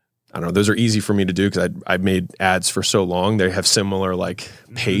 those are easy for me to do because I've made ads for so long. They have similar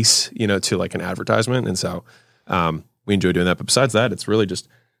pace, to like an advertisement. And so we enjoy doing that. But besides that, it's really just,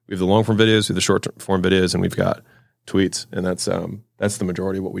 we have the long form videos, we have the short form videos, and we've got tweets. And that's the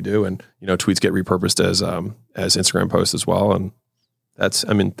majority of what we do. And, tweets get repurposed as Instagram posts as well. And that's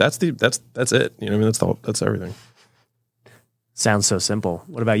it. That's everything. Sounds so simple.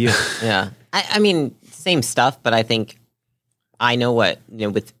 What about you? Yeah. I mean, same stuff, but I think I know what,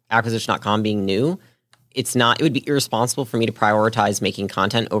 with acquisition.com being new, it would be irresponsible for me to prioritize making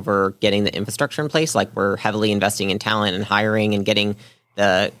content over getting the infrastructure in place. Like we're heavily investing in talent and hiring and getting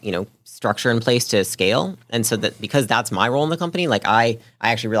the, structure in place to scale. And so that, because that's my role in the company, like I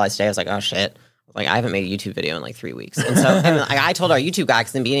actually realized today, I was like, oh shit. Like I haven't made a YouTube video in like 3 weeks. And so I told our YouTube guy,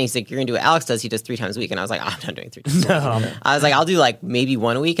 because in the beginning, he's like, you're going to do what Alex does. He does 3 times a week. And I was like, I'm not doing 3 times a week. I was like, I'll do like maybe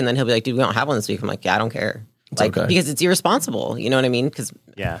 1 a week. And then he'll be like, dude, we don't have one this week. I'm like, yeah, I don't care. Okay. Because it's irresponsible. You know what I mean? Because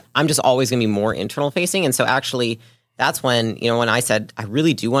I'm just always going to be more internal facing. And so actually that's when, when I said, I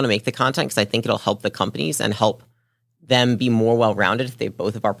really do want to make the content because I think it'll help the companies and help them be more well-rounded if they have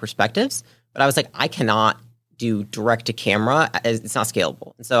both of our perspectives. But I was like, I cannot do direct to camera. It's not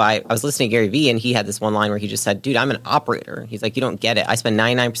scalable. And so I was listening to Gary Vee, and he had this one line where he just said, dude, I'm an operator. He's like, you don't get it. I spend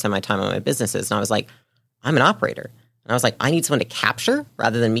 99% of my time on my businesses. And I was like, I'm an operator. And I was like, I need someone to capture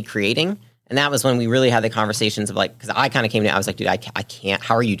rather than me creating. And that was when we really had the conversations of like, because I kind of came to, I was like, dude, I can't,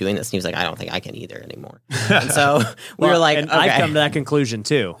 how are you doing this? And he was like, I don't think I can either anymore. And so we were like, and okay. I've come to that conclusion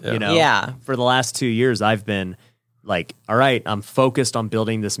too. Yeah. For the last 2 years, I've been like, all right, I'm focused on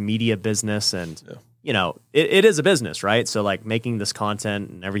building this media business and, it is a business, right? So like making this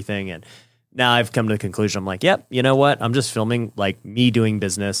content and everything. And now I've come to the conclusion, I'm like, yep, you know what? I'm just filming like me doing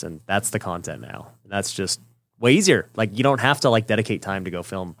business and that's the content now. And that's just way easier. Like you don't have to like dedicate time to go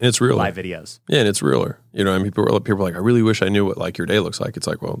film it's real live videos. Yeah, and it's realer. I mean, people are like, I really wish I knew what like your day looks like. It's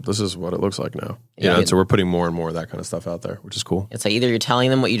like, well, this is what it looks like now. And so we're putting more and more of that kind of stuff out there, which is cool. It's like either you're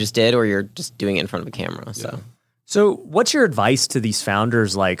telling them what you just did or you're just doing it in front of a camera. So what's your advice to these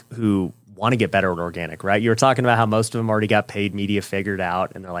founders like who want to get better at organic, right? You were talking about how most of them already got paid media figured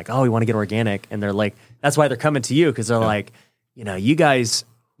out and they're like, oh, we want to get organic. And they're like, that's why they're coming to you because they're like, you guys,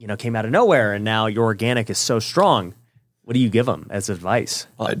 came out of nowhere and now your organic is so strong. What do you give them as advice?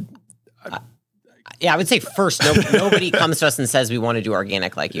 Well, I would say first, nobody comes to us and says we want to do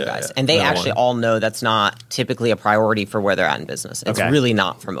organic like you guys. And they actually all know that's not typically a priority for where they're at in business. It's really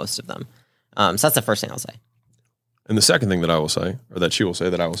not for most of them. So that's the first thing I'll say. And the second thing that I will say, or that she will say,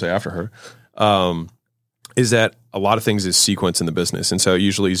 that I will say after her, is that a lot of things is sequence in the business. And so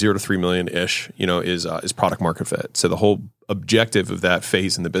usually 0 to 3 million-ish, is product market fit. So the whole objective of that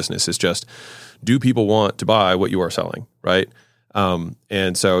phase in the business is just, do people want to buy what you are selling, right?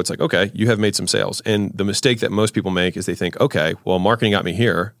 And so it's like, okay, you have made some sales. And the mistake that most people make is they think, okay, well, marketing got me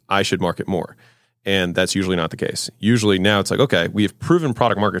here, I should market more. And that's usually not the case. Usually now it's like, okay, we have proven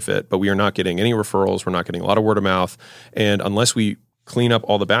product market fit, but we are not getting any referrals. We're not getting a lot of word of mouth. And unless we clean up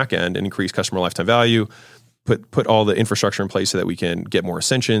all the back end and increase customer lifetime value, put all the infrastructure in place so that we can get more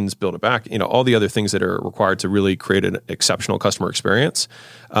ascensions, build it back, all the other things that are required to really create an exceptional customer experience,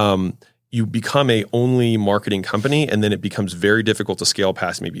 you become a only marketing company, and then it becomes very difficult to scale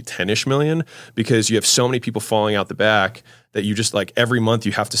past maybe 10-ish million because you have so many people falling out the back that you just like every month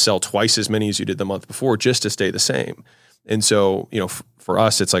you have to sell twice as many as you did the month before just to stay the same. And so, for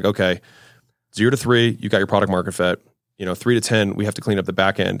us, it's like, okay, 0 to 3, you got your product market fit. 3 to 10, we have to clean up the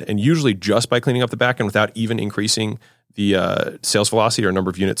back end. And usually just by cleaning up the back end without even increasing the sales velocity or number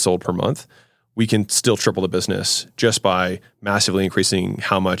of units sold per month, we can still triple the business just by massively increasing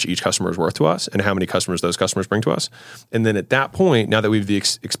how much each customer is worth to us and how many customers those customers bring to us. And then at that point, now that we've the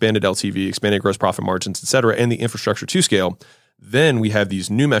expanded LTV, expanded gross profit margins, et cetera, and the infrastructure to scale, then we have these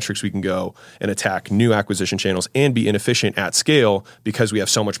new metrics we can go and attack new acquisition channels and be inefficient at scale because we have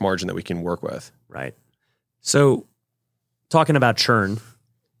so much margin that we can work with. Right. So talking about churn,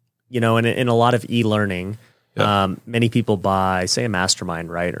 in a lot of e-learning, many people buy, say, a mastermind,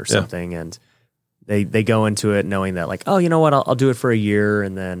 right, or something, and they go into it knowing that like, oh, you know what, I'll do it for a year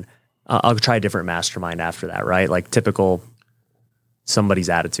and then I'll try a different mastermind after that, right? Like typical somebody's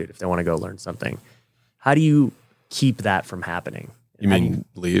attitude if they want to go learn something. How do you keep that from happening? You mean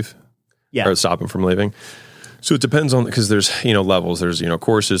leave? Yeah. Or stop them from leaving? So it depends on, because there's, levels, there's,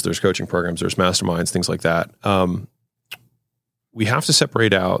 courses, there's coaching programs, there's masterminds, things like that. we have to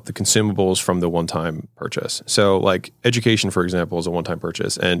separate out the consumables from the one-time purchase. So like education, for example, is a one-time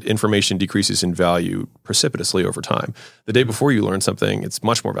purchase, and information decreases in value precipitously over time. The day before you learn something, it's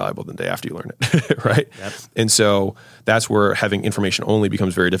much more valuable than the day after you learn it, right? Yep. And so that's where having information only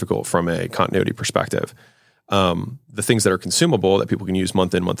becomes very difficult from a continuity perspective. The things that are consumable that people can use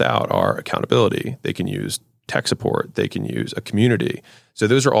month in, month out are accountability. They can use tech support. They can use a community. So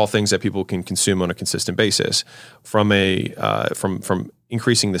those are all things that people can consume on a consistent basis. From from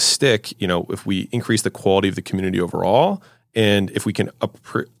increasing the stick, if we increase the quality of the community overall, and if we can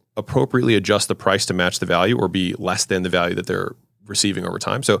appropriately adjust the price to match the value or be less than the value that they're receiving over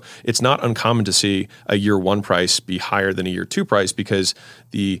time. So it's not uncommon to see a year one price be higher than a year two price because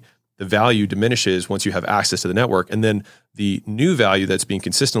the value diminishes once you have access to the network. And then the new value that's being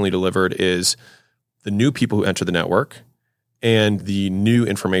consistently delivered is the new people who enter the network and the new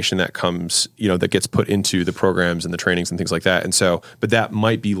information that comes, that gets put into the programs and the trainings and things like that. And so, but that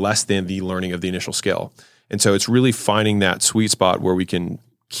might be less than the learning of the initial skill. And so it's really finding that sweet spot where we can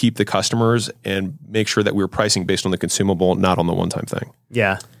keep the customers and make sure that we're pricing based on the consumable, not on the one-time thing.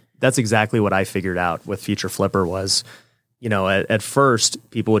 Yeah, that's exactly what I figured out with Feature Flipper was, at first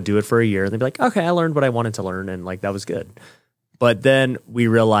people would do it for a year and they'd be like, okay, I learned what I wanted to learn. And like, that was good. But then we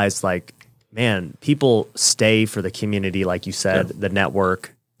realized like, man, people stay for the community, like you said, the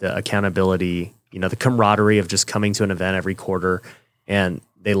network, the accountability, the camaraderie of just coming to an event every quarter, and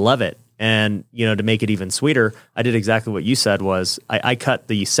they love it. And, to make it even sweeter, I did exactly what you said was I cut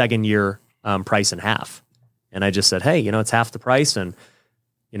the second year price in half. And I just said, hey, it's half the price and,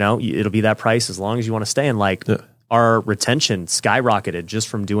 it'll be that price as long as you want to stay. And like our retention skyrocketed just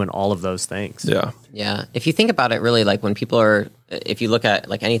from doing all of those things. Yeah. Yeah. If you think about it, really, like when people if you look at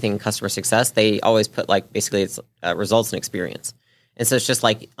like anything in customer success, they always put like basically it's results and experience. And so it's just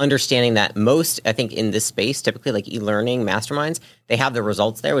like understanding that most, I think in this space, typically like e-learning masterminds, they have the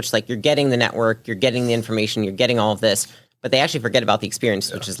results there, which is like you're getting the network, you're getting the information, you're getting all of this, but they actually forget about the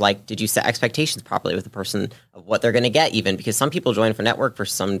experience, which is like, did you set expectations properly with the person of what they're going to get even? Because some people join for network, for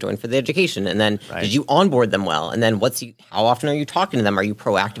some join for the education. And then did you onboard them well? And then how often are you talking to them? Are you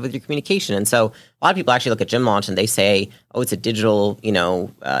proactive with your communication? And so a lot of people actually look at Gym Launch and they say, oh, it's a digital,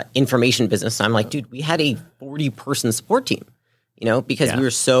 information business. And I'm like, dude, we had a 40-person support team. Because we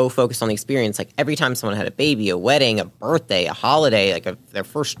were so focused on the experience. Like every time someone had a baby, a wedding, a birthday, a holiday, like their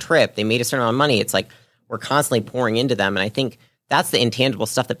first trip, they made a certain amount of money. It's like we're constantly pouring into them. And I think that's the intangible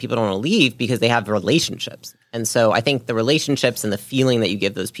stuff that people don't want to leave because they have relationships. And so I think the relationships and the feeling that you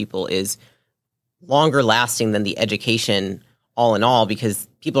give those people is longer lasting than the education all in all because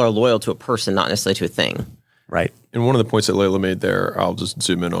people are loyal to a person, not necessarily to a thing. Right. And one of the points that Leila made there, I'll just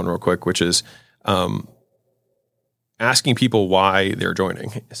zoom in on real quick, which is asking people why they're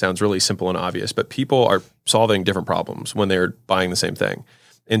joining. It sounds really simple and obvious, but people are solving different problems when they're buying the same thing.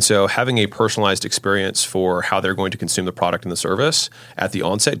 And so having a personalized experience for how they're going to consume the product and the service at the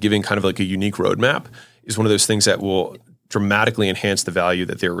onset, giving kind of like a unique roadmap is one of those things that will dramatically enhance the value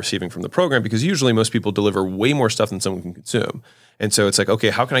that they're receiving from the program because usually most people deliver way more stuff than someone can consume. And so it's like, okay,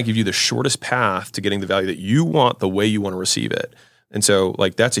 how can I give you the shortest path to getting the value that you want the way you want to receive it? And so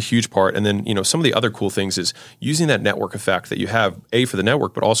like that's a huge part. And then, some of the other cool things is using that network effect that you have, for the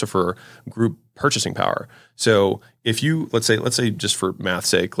network, but also for group purchasing power. So if you, let's say just for math's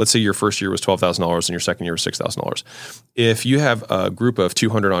sake, let's say your first year was $12,000 and your second year was $6,000. If you have a group of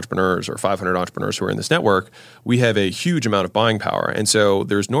 200 entrepreneurs or 500 entrepreneurs who are in this network, we have a huge amount of buying power. And so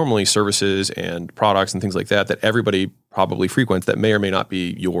there's normally services and products and things like that everybody probably frequents that may or may not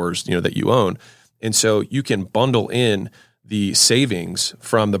be yours, that you own. And so you can bundle in the savings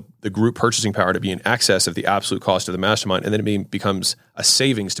from the group purchasing power to be in excess of the absolute cost of the mastermind, and then it becomes a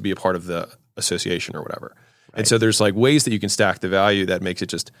savings to be a part of the association or whatever. Right. And so there's like ways that you can stack the value that makes it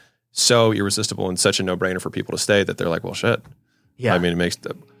just so irresistible and such a no-brainer for people to stay that they're like, well, shit. Yeah. I mean,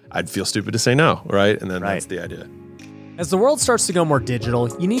 I'd feel stupid to say no, right? And then that's the idea. As the world starts to go more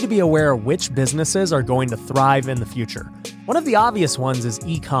digital, you need to be aware of which businesses are going to thrive in the future. One of the obvious ones is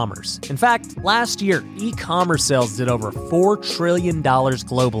e-commerce. In fact, last year, e-commerce sales did over $4 trillion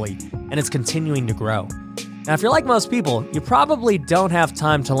globally, and it's continuing to grow. Now, if you're like most people, you probably don't have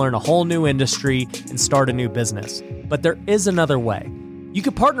time to learn a whole new industry and start a new business. But there is another way. You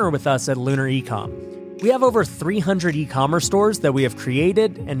could partner with us at Lunar Ecom. We have over 300 e-commerce stores that we have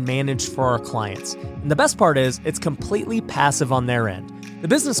created and managed for our clients. And the best part is, it's completely passive on their end. The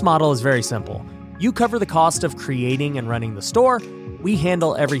business model is very simple. You cover the cost of creating and running the store. We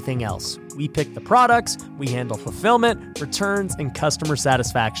handle everything else. We pick the products, we handle fulfillment, returns, and customer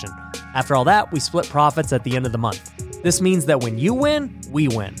satisfaction. After all that, we split profits at the end of the month. This means that when you win, we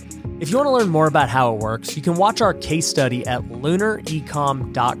win. If you want to learn more about how it works, you can watch our case study at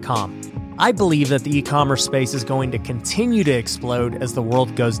lunarecom.com. I believe that the e-commerce space is going to continue to explode as the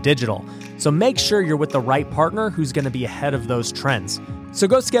world goes digital. So make sure you're with the right partner who's going to be ahead of those trends. So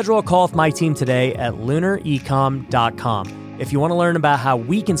go schedule a call with my team today at lunarecom.com if you want to learn about how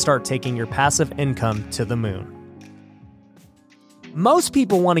we can start taking your passive income to the moon. Most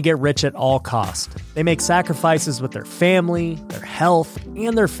people want to get rich at all costs. They make sacrifices with their family, their health,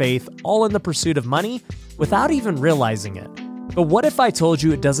 and their faith, all in the pursuit of money without even realizing it. But what if I told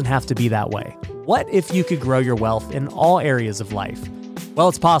you it doesn't have to be that way? What if you could grow your wealth in all areas of life? Well,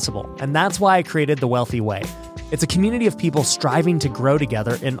 it's possible, and that's why I created The Wealthy Way. It's a community of people striving to grow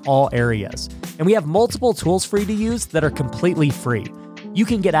together in all areas. And we have multiple tools for you to use that are completely free. You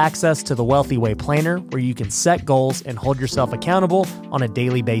can get access to the Wealthy Way Planner, where you can set goals and hold yourself accountable on a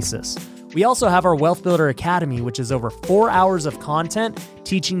daily basis. We also have our Wealth Builder Academy, which is over 4 hours of content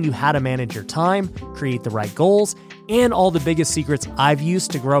teaching you how to manage your time, create the right goals, and all the biggest secrets I've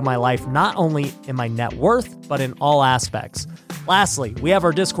used to grow my life, not only in my net worth, but in all aspects. Lastly, we have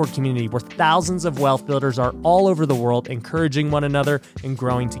our Discord community where thousands of wealth builders are all over the world encouraging one another and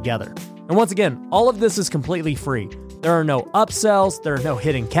growing together. And once again, all of this is completely free. There are no upsells, there are no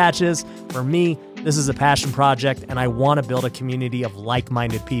hidden catches. For me, this is a passion project, and I want to build a community of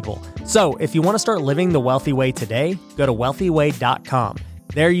like-minded people. So if you want to start living the wealthy way today, go to wealthyway.com.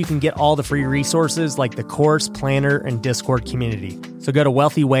 There you can get all the free resources like the course, planner, and Discord community. So go to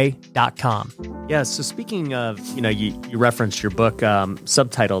wealthyway.com. Yeah, so speaking of, you referenced your book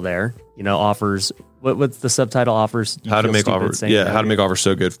subtitle there, offers, what's the subtitle offers? How to make offers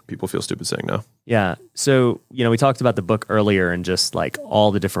so good people feel stupid saying no. Yeah. So, we talked about the book earlier and just like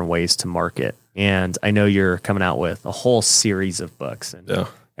all the different ways to market. And I know you're coming out with a whole series of books and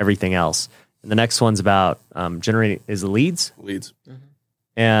everything else. And the next one's about generating leads. Mm-hmm.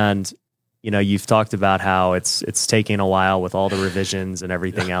 And, you've talked about how it's taking a while with all the revisions and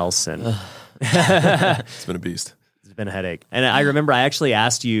everything else. And it's been a beast. It's been a headache. And I remember I actually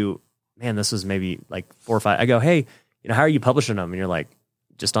asked you, man, this was maybe like 4 or 5. I go, hey, how are you publishing them? And you're like,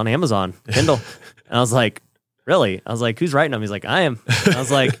 just on Amazon, Kindle. And I was like, really? I was like, who's writing them? He's like, I am. And I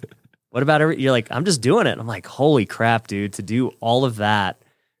was like, what about you're like, I'm just doing it. I'm like, holy crap, dude, to do all of that.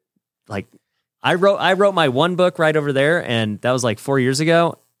 Like I wrote my one book right over there, and that was like 4 years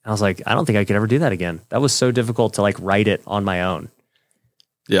ago. I was like, I don't think I could ever do that again. That was so difficult to like write it on my own.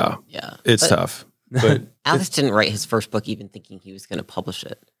 Yeah. It's tough. But Alex didn't write his first book even thinking he was going to publish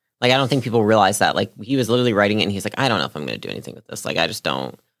it. Like, I don't think people realize that. Like, he was literally writing it, and he's like, I don't know if I'm going to do anything with this. Like, I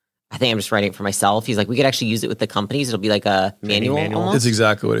think I'm just writing it for myself. He's like, we could actually use it with the companies. It'll be like a manual. Almost. It's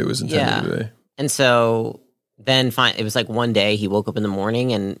exactly what it was intended to be. And so then it was like one day he woke up in the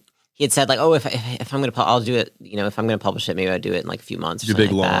morning and he had said like, oh, if I'm going to, I'll do it. If I'm going to publish it, maybe I'll do it in like a few months. Do a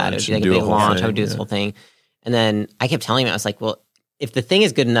big launch. It would be like a big launch. I would do this whole thing. And then I kept telling him, I was like, well, if the thing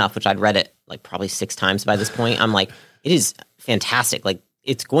is good enough, which I'd read it like probably 6 times by this point, I'm like, it is fantastic. Like,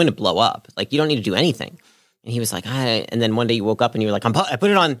 it's going to blow up. Like, you don't need to do anything. And he was like, and then one day you woke up and you were like, I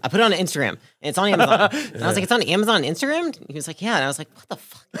put it on Instagram and it's on Amazon. And I was like, it's on Amazon and Instagram? And he was like, yeah. And I was like, what the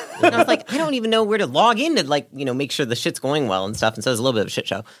fuck? And I was like, I don't even know where to log in to like, make sure the shit's going well and stuff. And so it was a little bit of a shit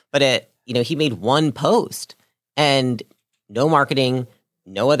show. But he made one post and no marketing,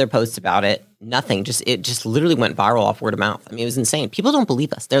 no other posts about it, nothing. It just literally went viral off word of mouth. I mean, it was insane. People don't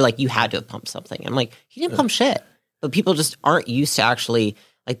believe us. They're like, you had to have pumped something. I'm like, he didn't pump shit. But people just aren't used to actually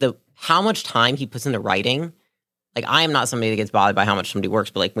like how much time he puts into writing. Like, I am not somebody that gets bothered by how much somebody works,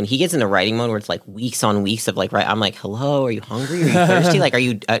 but like when he gets into writing mode where it's like weeks on weeks of like, I'm like, hello, are you hungry? Are you thirsty? Like, are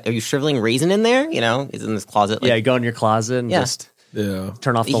you shriveling raisin in there? Is in this closet. Like, you go in your closet and just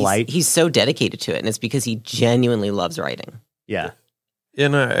turn off the light. He's so dedicated to it. And it's because he genuinely loves writing. Yeah.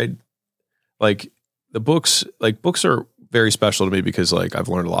 And I like the books, books are very special to me because like I've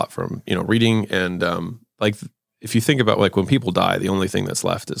learned a lot from, reading and like if you think about like when people die, the only thing that's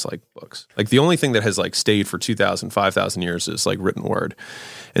left is like books. Like the only thing that has like stayed for 2,000, 5,000 years is like written word.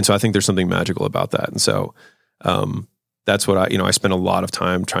 And so I think there's something magical about that. And so that's what I spend a lot of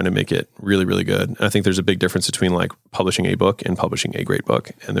time trying to make it really, really good. And I think there's a big difference between like publishing a book and publishing a great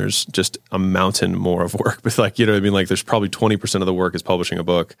book. And there's just a mountain more of work. But like, what I mean? Like there's probably 20% of the work is publishing a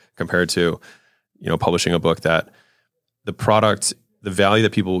book compared to, publishing a book that the product, the value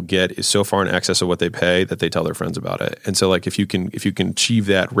that people get is so far in excess of what they pay that they tell their friends about it. And so like if you can achieve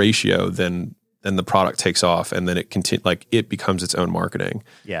that ratio, then the product takes off and then it becomes its own marketing.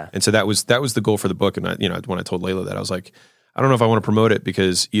 Yeah. And so that was the goal for the book. And when I told Leila that, I was like, I don't know if I want to promote it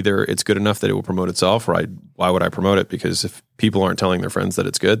because either it's good enough that it will promote itself, or why would I promote it? Because if people aren't telling their friends that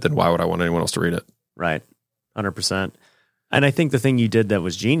it's good, then why would I want anyone else to read it? Right. 100%. And I think the thing you did that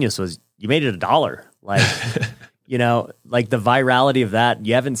was genius was you made it $1. Like, you know, like the virality of that,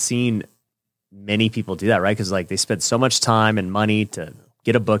 you haven't seen many people do that, right? Because like they spend so much time and money to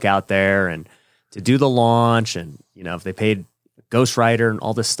get a book out there and to do the launch. And, you know, if they paid a ghostwriter and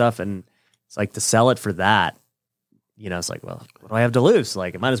all this stuff, and it's like to sell it for that, you know, it's like, well, what do I have to lose?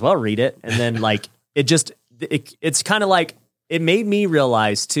 Like, I might as well read it. And then like, it's kind of like, it made me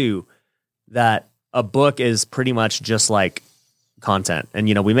realize too, that a book is pretty much just like content. And,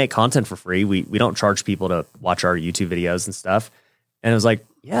 you know, we make content for free. We don't charge people to watch our YouTube videos and stuff. And it was like,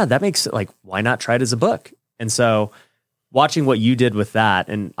 yeah, that makes it like, why not try it as a book? And so watching what you did with that,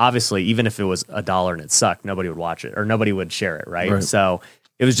 and obviously, even if it was $1 and it sucked, nobody would watch it or nobody would share it. Right. So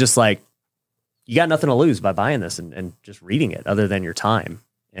it was just like, you got nothing to lose by buying this and just reading it other than your time.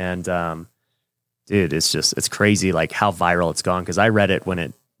 And, dude, it's crazy. Like how viral it's gone. Cause I read it when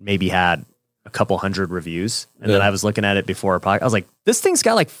it maybe had a couple hundred reviews. And then I was looking at it before I was like, this thing's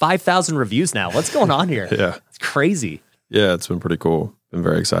got like 5,000 reviews now. What's going on here? Yeah. It's crazy. Yeah. It's been pretty cool. Been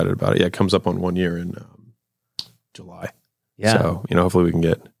very excited about it. Yeah. It comes up on 1 year in July. Yeah. So, you know, hopefully we can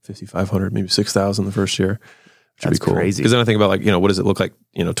get 5,500, maybe 6,000 the first year. Which would be cool. Crazy. Because then I think about like, you know, what does it look like,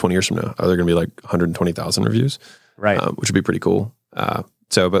 you know, 20 years from now? Are there going to be like 120,000 reviews? Right. Which would be pretty cool.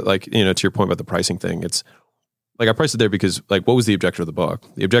 But like, you know, to your point about the pricing thing, it's like I priced it there because like, what was the objective of the book?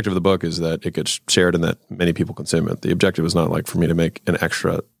 The objective of the book is that it gets shared and that many people consume it. The objective is not like for me to make an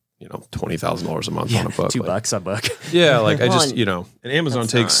extra, you know, $20,000 a month on a book. $2 a book. Yeah. Like I just, you know, and Amazon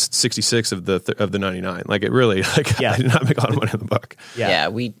takes 66 of the 99. Like it really, like I did not make a lot of money on the book. Yeah.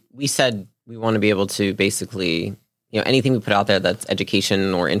 We said we want to be able to basically, you know, anything we put out there that's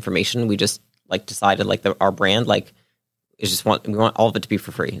education or information, we just like decided like our brand, like, we want all of it to be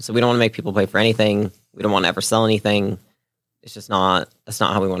for free. So we don't want to make people pay for anything. We don't want to ever sell anything. It's just that's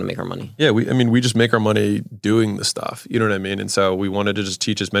not how we want to make our money. Yeah. We just make our money doing the stuff. You know what I mean? And so we wanted to just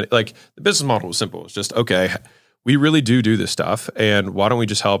teach as many, like the business model was simple. It's just, okay, we really do this stuff. And why don't we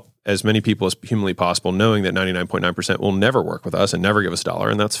just help as many people as humanly possible, knowing that 99.9% will never work with us and never give us $1.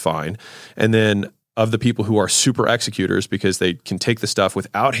 And that's fine. And then of the people who are super executors because they can take the stuff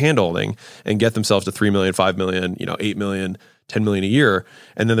without handholding and get themselves to 3 million, 5 million, you know, 8 million, 10 million a year.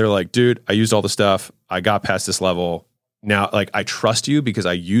 And then they're like, dude, I used all the stuff. I got past this level. Now, like, I trust you because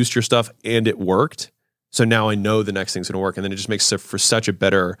I used your stuff and it worked. So now I know the next thing's going to work. And then it just makes it for such a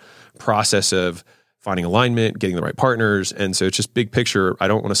better process of finding alignment, getting the right partners. And so it's just big picture. I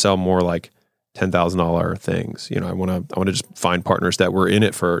don't want to sell more like $10,000 things. You know, I want to just find partners that were in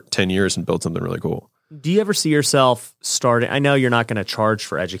it for 10 years and build something really cool. Do you ever see yourself starting? I know you're not going to charge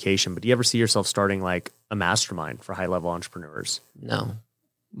for education, but do you ever see yourself starting like a mastermind for high level entrepreneurs? No.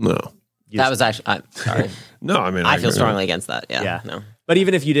 That was actually, I'm sorry. No, I mean, I feel strongly against that. Yeah. No. But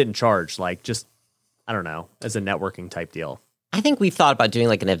even if you didn't charge, like just, I don't know, as a networking type deal. I think we've thought about doing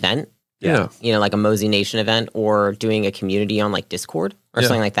like an event. Yeah. You know, like a Hormozi Nation event or doing a community on like Discord or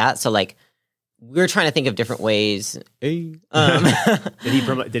something like that. So like, we're trying to think of different ways. Hey. Did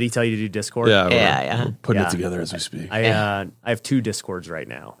he tell you to do Discord? Yeah. We're putting it together as we speak. I have 2 Discords right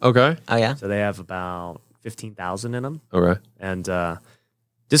now. Okay. Oh yeah. So they have about 15,000 in them. Okay. And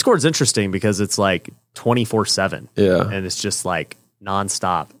Discord's interesting because it's like 24/7. Yeah. And it's just like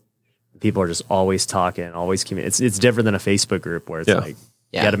nonstop. People are just always talking, always communicating. It's different than a Facebook group where it's like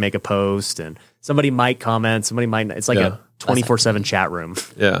you got to make a post and somebody might comment, somebody might not. It's like a 24/7 chat room.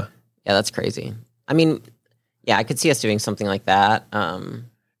 Yeah. Yeah, that's crazy. I mean, yeah, I could see us doing something like that.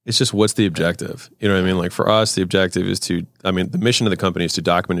 It's just, what's the objective? You know what I mean? Like for us, the objective is the mission of the company is to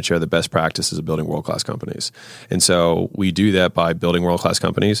document and share the best practices of building world-class companies. And so we do that by building world-class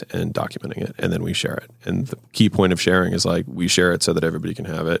companies and documenting it, and then we share it. And the key point of sharing is like, we share it so that everybody can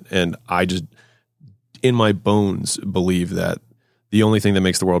have it. And I just, in my bones, believe that the only thing that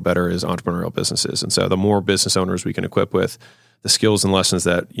makes the world better is entrepreneurial businesses. And so the more business owners we can equip with the skills and lessons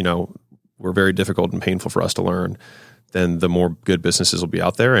that, you know, were very difficult and painful for us to learn, then the more good businesses will be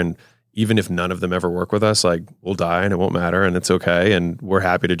out there. And even if none of them ever work with us, like we'll die and it won't matter and it's okay. And we're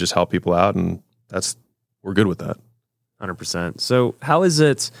happy to just help people out. And we're good with that. 100%. So how is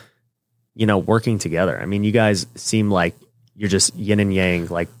it, you know, working together? I mean, you guys seem like you're just yin and yang,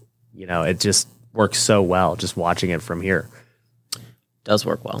 like, you know, it just works so well just watching it from here. Does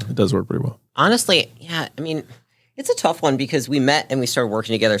work well. It does work pretty well. Honestly, yeah. I mean, it's a tough one because we met and we started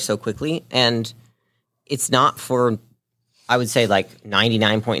working together so quickly, and it's not for, I would say, like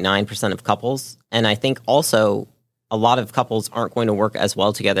 99.9% of couples. And I think also a lot of couples aren't going to work as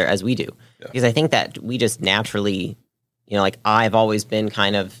well together as we do. Yeah. Because I think that we just naturally, you know, like I've always been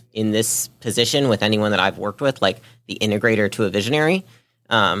kind of in this position with anyone that I've worked with, like the integrator to a visionary.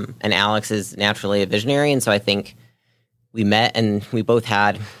 And Alex is naturally a visionary. And so I think we met and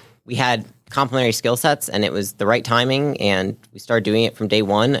we had complementary skill sets, and it was the right timing, and we started doing it from day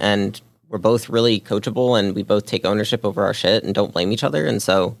one, and we're both really coachable, and we both take ownership over our shit and don't blame each other. And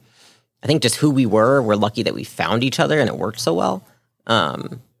so I think just who we're lucky that we found each other and it worked so well.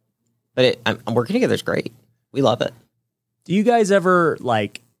 But I'm working together is great. We love it. Do you guys ever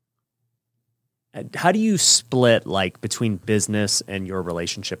how do you split between business and your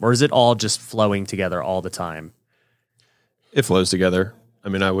relationship, or is it all just flowing together all the time? It flows together.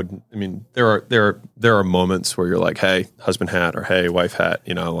 There are moments where you're like, hey, husband hat, or hey, wife hat,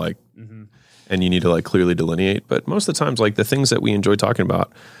 and you need to clearly delineate. But most of the times, the things that we enjoy talking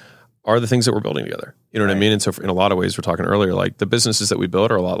about are the things that we're building together. You know what I mean? And so in a lot of ways, we're talking earlier, the businesses that we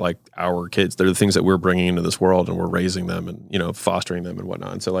build are a lot like our kids. They're the things that we're bringing into this world, and we're raising them and, fostering them and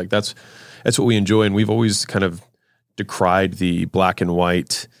whatnot. And so that's what we enjoy. And we've always kind of decried the black and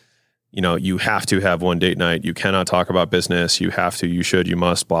white, you have to have one date night. You cannot talk about business. You have to, you should, you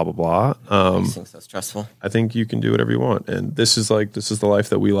must, blah, blah, blah. These things so stressful. I think you can do whatever you want. And this is the life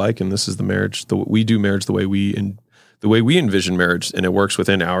that we like. And this is the marriage. We do marriage the way we envision marriage, and it works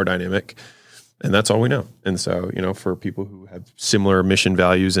within our dynamic. And that's all we know. And so, for people who have similar mission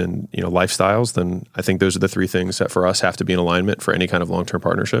values and, lifestyles, then I think those are the three things that for us have to be in alignment for any kind of long-term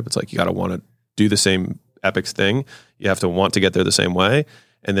partnership. It's you got to want to do the same epic thing. You have to want to get there the same way.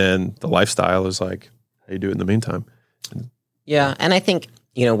 And then the lifestyle is how you do it in the meantime. Yeah. And I think,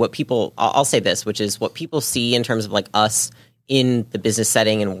 what people, I'll say this, which is what people see in terms of us in the business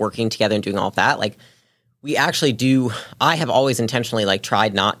setting and working together and doing all of that, we actually do. I have always intentionally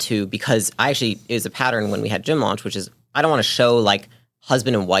tried not to, because it was a pattern when we had Gym Launch, which is I don't want to show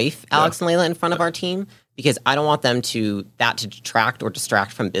husband and wife, Alex and Leila, in front of our team, because I don't want them to detract or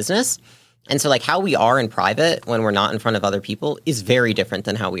distract from business. And so how we are in private when we're not in front of other people is very different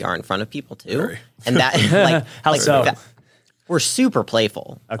than how we are in front of people too. Very. And that How so? We're super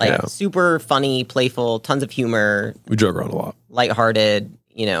playful, super funny, playful, tons of humor. We joke around a lot. Lighthearted,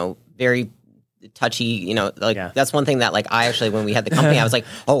 very touchy, that's one thing that I actually, when we had the company, I was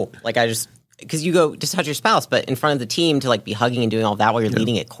because you go just touch your spouse, but in front of the team to be hugging and doing all that while you're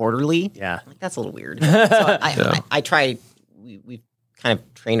leading it quarterly. Yeah. That's a little weird. So I try, we've kind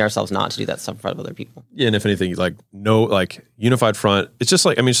of trained ourselves not to do that stuff in front of other people. Yeah. And if anything, unified front, it's just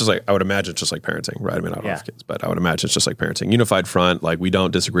I would imagine it's just like parenting, right? I don't have kids, but I would imagine it's just like parenting. Unified front, we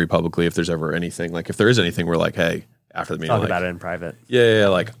don't disagree publicly if there's ever anything. If there is anything, we're hey, after the meeting, talk about it in private. Yeah,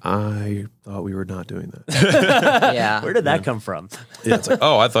 I thought we were not doing that. Yeah. Where did that come from? Yeah, it's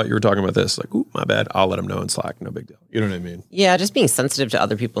oh, I thought you were talking about this. Ooh, my bad. I'll let them know in Slack. No big deal. You know what I mean? Yeah, just being sensitive to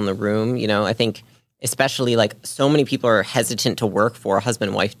other people in the room. I think especially so many people are hesitant to work for a husband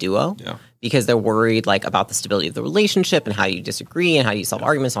and wife duo because they're worried about the stability of the relationship and how you disagree and how you solve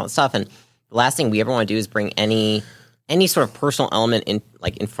arguments and all that stuff. And the last thing we ever want to do is bring any sort of personal element in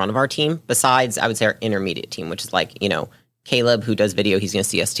front of our team, besides I would say our intermediate team, which is Caleb, who does video, he's going to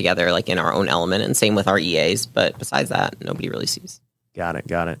see us together in our own element, and same with our EAs. But besides that, nobody really sees. Got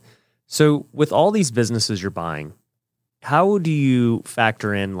it. So with all these businesses you're buying, how do you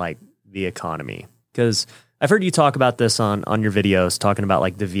factor in the economy? Because I've heard you talk about this on your videos, talking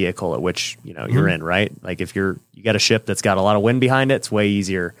about the vehicle at which you're in, right? If you got a ship that's got a lot of wind behind it, it's way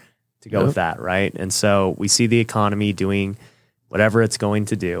easier to go with that, right? And so we see the economy doing whatever it's going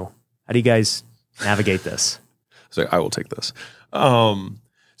to do. How do you guys navigate this? So I will take this.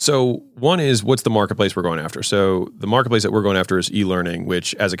 So one is, what's the marketplace we're going after? So the marketplace that we're going after is e-learning,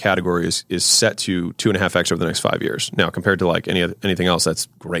 which as a category is set to 2.5x over the next 5 years. Now, compared to anything else, that's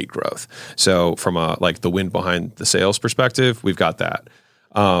great growth. So from the wind behind the sails perspective, we've got that.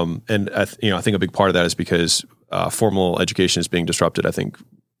 And I think a big part of that is because formal education is being disrupted. I think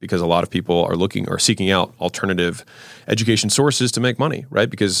because a lot of people are seeking out alternative education sources to make money, right?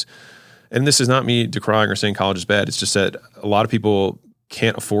 Because, and this is not me decrying or saying college is bad. It's just that a lot of people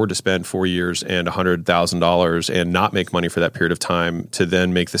can't afford to spend 4 years and $100,000 and not make money for that period of time to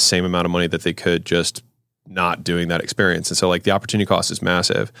then make the same amount of money that they could just not doing that experience. And so the opportunity cost is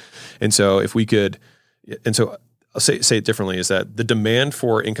massive. And so I'll say it differently, is that the demand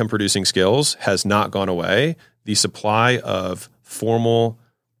for income producing skills has not gone away. The supply of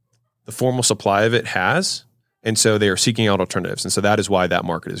the formal supply of it has. And so they are seeking out alternatives. And so that is why that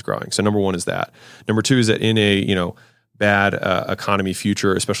market is growing. So number one is that. Number two is that in a, bad economy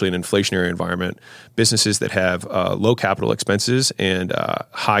future, especially an inflationary environment, businesses that have low capital expenses and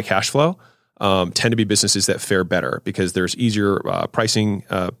high cash flow tend to be businesses that fare better because there's easier pricing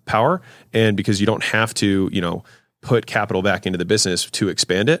power, and because you don't have to, put capital back into the business to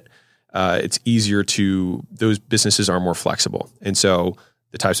expand it. It's easier those businesses are more flexible. And so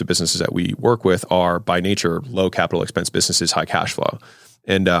the types of businesses that we work with are by nature low capital expense businesses, high cash flow.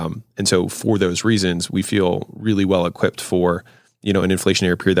 And so for those reasons, we feel really well equipped for, an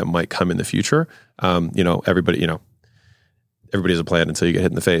inflationary period that might come in the future. Everybody has a plan until you get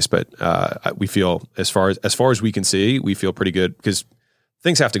hit in the face. But we feel as far as we can see, we feel pretty good because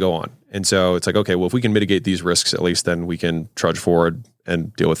things have to go on. And so it's like, okay, well, if we can mitigate these risks, at least then we can trudge forward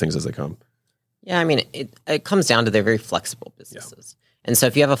and deal with things as they come. Yeah, I mean, it comes down to they're very flexible businesses. Yeah. And so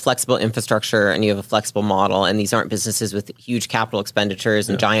if you have a flexible infrastructure and you have a flexible model, and these aren't businesses with huge capital expenditures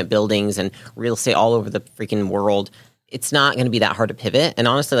and giant buildings and real estate all over the freaking world, it's not going to be that hard to pivot. And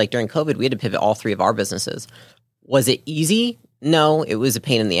honestly, like during COVID, we had to pivot all 3 of our businesses. Was it easy? No, it was a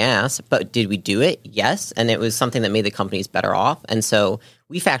pain in the ass. But did we do it? Yes. And it was something that made the companies better off. And so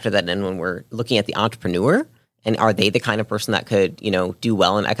we factor that in when we're looking at the entrepreneur. And are they the kind of person that could, do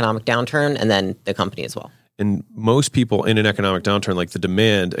well in economic downturn, and then the company as well? And most people in an economic downturn, like the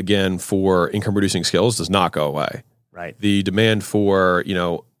demand, again, for income-producing skills does not go away. Right. The demand for,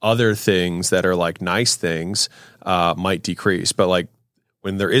 other things that are like nice things might decrease. But like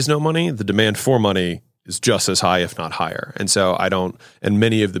when there is no money, the demand for money is just as high, if not higher. And so and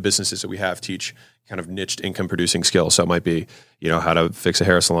many of the businesses that we have teach kind of niched income-producing skills. So it might be, how to fix a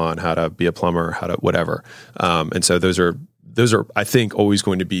hair salon, how to be a plumber, how to whatever. And so those are, I think, always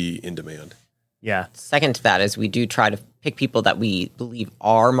going to be in demand. Yeah. Second to that is we do try to pick people that we believe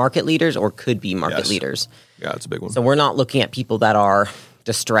are market leaders or could be market leaders. Yeah, that's a big one. So we're not looking at people that are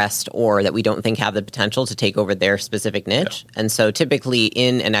distressed or that we don't think have the potential to take over their specific niche. Yeah. And so typically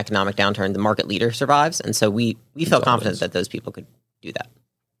in an economic downturn, the market leader survives. And so we feel confident that those people could do that.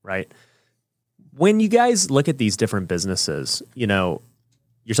 Right. When you guys look at these different businesses, you're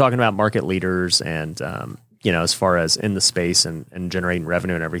talking about market leaders and, as far as in the space and generating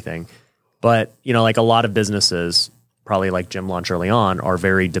revenue and everything. But, like a lot of businesses, probably like Gym Launch early on, are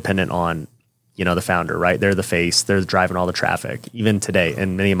very dependent on, the founder, right? They're the face, they're driving all the traffic. Even today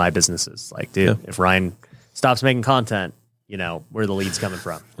in many of my businesses, like, dude, if Ryan stops making content, where the lead's coming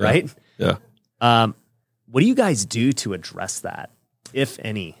from, right? Yeah. What do you guys do to address that, if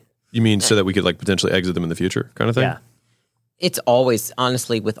any? You mean so that we could like potentially exit them in the future kind of thing? Yeah. It's always,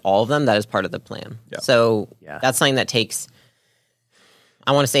 honestly, with all of them, that is part of the plan. Yeah. So that's something that takes,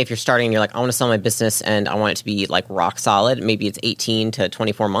 I want to say if you're starting, you're like, I want to sell my business and I want it to be like rock solid. Maybe it's 18 to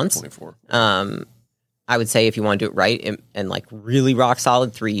 24 months. 24. I would say if you want to do it right and like really rock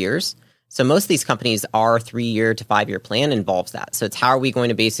solid, 3 years. So most of these companies, our 3-year to 5-year plan involves that. So it's how are we going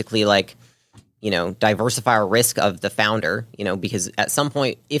to basically like, diversify our risk of the founder, because at some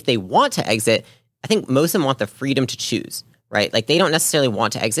point, if they want to exit, I think most of them want the freedom to choose, right? Like they don't necessarily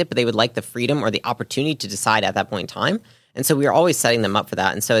want to exit, but they would like the freedom or the opportunity to decide at that point in time. And so we are always setting them up for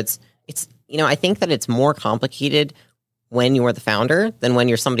that. And so it's I think that it's more complicated when you're the founder than when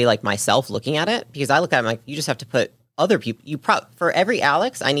you're somebody like myself looking at it, because I look at it I'm like, you just have to put other people, for every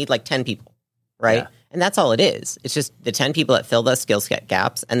Alex, I need like 10 people, right? Yeah. And that's all it is. It's just the 10 people that fill those skills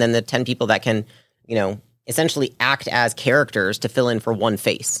gaps, and then the 10 people that can, essentially act as characters to fill in for one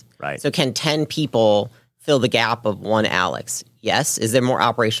face. Right. So can 10 people fill the gap of one Alex? Yes. Is there more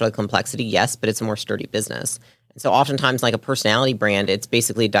operational complexity? Yes, but it's a more sturdy business. And so oftentimes, like a personality brand, it's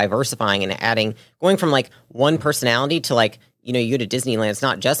basically diversifying and adding, going from like one personality to like, you go to Disneyland, it's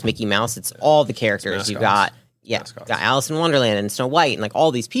not just Mickey Mouse, it's all the characters. You've got Alice in Wonderland and Snow White and like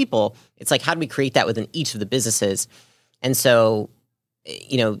all these people. It's like, how do we create that within each of the businesses? And so,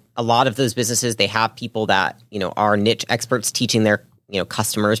 a lot of those businesses, they have people that, are niche experts teaching their,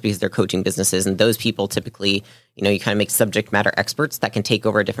 customers because they're coaching businesses. And those people typically, you kind of make subject matter experts that can take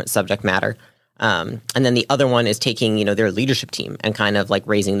over a different subject matter. And then the other one is taking, their leadership team and kind of like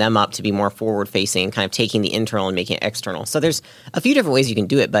raising them up to be more forward facing, kind of taking the internal and making it external. So there's a few different ways you can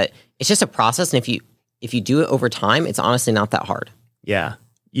do it, but it's just a process. And if you do it over time, it's honestly not that hard. Yeah.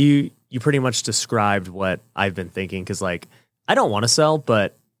 You pretty much described what I've been thinking. Cause like, I don't want to sell,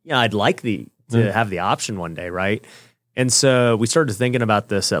 but I'd like to have the option one day. Right. And so we started thinking about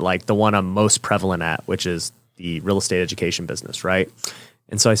this at like the one I'm most prevalent at, which is the real estate education business. Right.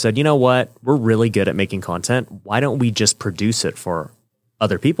 And so I said, you know what? We're really good at making content. Why don't we just produce it for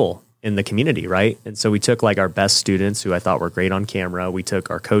other people in the community, right? And so we took like our best students who I thought were great on camera. We took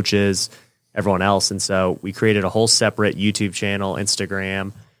our coaches, everyone else. And so we created a whole separate YouTube channel,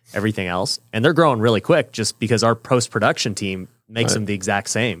 Instagram, everything else. And they're growing really quick just because our post-production team makes them the exact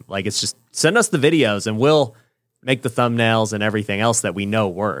same. Like it's just send us the videos and we'll make the thumbnails and everything else that we know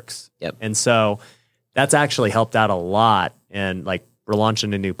works. Yep. And so that's actually helped out a lot. And like, we're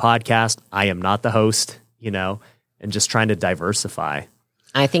launching a new podcast. I am not the host, and just trying to diversify.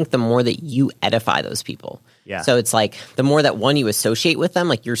 I think the more that you edify those people. Yeah. So it's like the more that one you associate with them,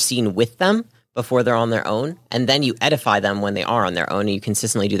 like you're seen with them before they're on their own, and then you edify them when they are on their own, and you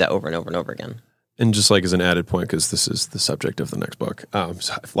consistently do that over and over and over again. And just like as an added point, because this is the subject of the next book, so I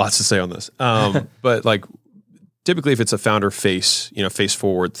have lots to say on this. But like typically, if it's a founder face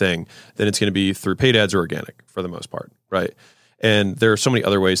forward thing, then it's going to be through paid ads or organic for the most part, right? And there are so many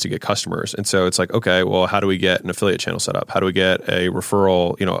other ways to get customers. And so it's like, okay, well, how do we get an affiliate channel set up? How do we get a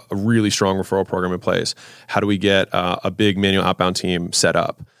referral, a really strong referral program in place? How do we get a big manual outbound team set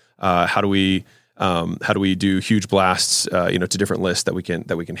up? How do we do huge blasts, to different lists that we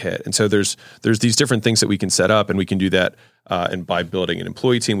can hit? And so there's these different things that we can set up, and we can do that. And by building an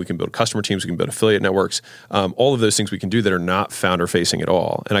employee team, we can build customer teams, we can build affiliate networks. All of those things we can do that are not founder facing at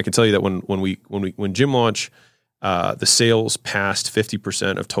all. And I can tell you that when Gym Launch, the sales past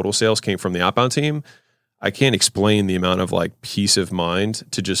 50% of total sales came from the outbound team, I can't explain the amount of like peace of mind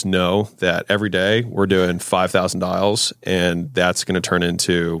to just know that every day we're doing 5,000 dials, and that's going to turn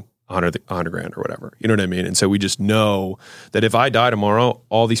into 100 grand or whatever. You know what I mean? And so we just know that if I die tomorrow,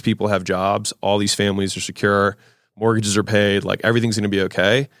 all these people have jobs, all these families are secure, mortgages are paid, like everything's going to be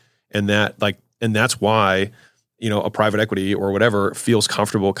okay. And that's why, a private equity or whatever feels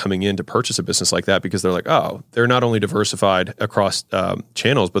comfortable coming in to purchase a business like that, because they're like, oh, they're not only diversified across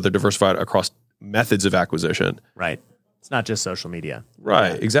channels, but they're diversified across methods of acquisition. Right. It's not just social media.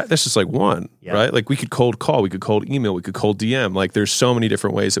 Right. Exactly. That's just like one, right? Like we could cold call, we could cold email, we could cold DM. Like there's so many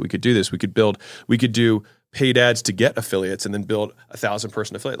different ways that we could do this. We could do paid ads to get affiliates and then build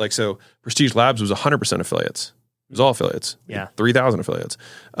 1,000-person affiliate. Like, so Prestige Labs was 100% affiliates. It was all affiliates. Yeah. 3,000 affiliates.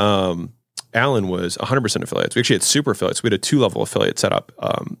 Allen was 100% affiliates. We actually had super affiliates. We had a 2-level affiliate set up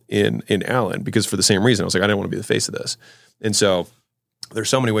in Allen, because for the same reason, I was like, I didn't want to be the face of this. And so there's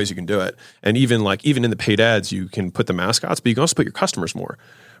so many ways you can do it. And even in the paid ads, you can put the mascots, but you can also put your customers more,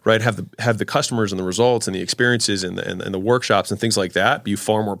 right? Have the customers and the results and the experiences and the workshops and things like that be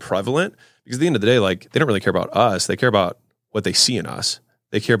far more prevalent, because at the end of the day, like they don't really care about us. They care about what they see in us.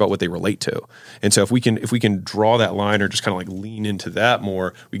 They care about what they relate to. And so if we can draw that line or just kind of like lean into that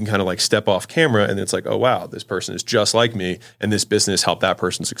more, we can kind of like step off camera, and it's like, oh wow, this person is just like me, and this business helped that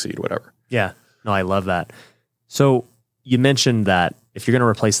person succeed, whatever. Yeah. No, I love that. So you mentioned that if you're going to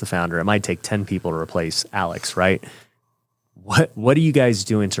replace the founder, it might take 10 people to replace Alex, right? What are you guys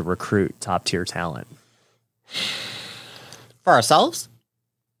doing to recruit top tier talent? For ourselves?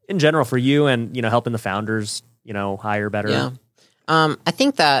 In general, for you and, helping the founders, hire better. Yeah. I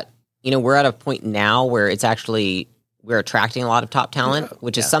think that, we're at a point now where it's actually, we're attracting a lot of top talent,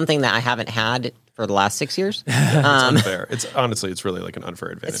 which is something that I haven't had for the last 6 years. It's unfair. It's really like an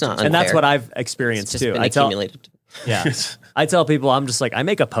unfair advantage. It's not unfair. And that's what I've experienced too. Accumulated. Yeah. I tell people, I'm just like, I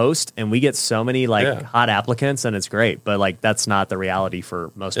make a post and we get so many hot applicants, and it's great, but like, that's not the reality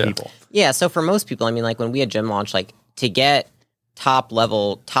for most people. Yeah. So for most people, I mean, like when we had Gym Launch, like to get top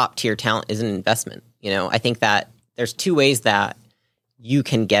tier talent is an investment. I think that there's 2 ways that you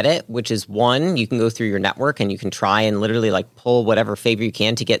can get it, which is one, you can go through your network and you can try and literally like pull whatever favor you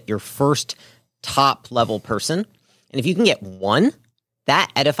can to get your first top level person. And if you can get one,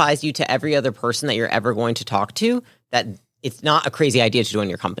 that edifies you to every other person that you're ever going to talk to, that it's not a crazy idea to join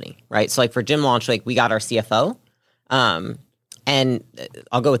your company, right? So like for Gym Launch, like we got our CFO, and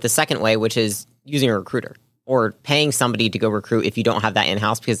I'll go with the second way, which is using a recruiter or paying somebody to go recruit if you don't have that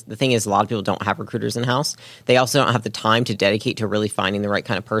in-house, because the thing is a lot of people don't have recruiters in-house. They also don't have the time to dedicate to really finding the right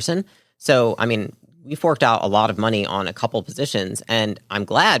kind of person. So, I mean, we forked out a lot of money on a couple positions, and I'm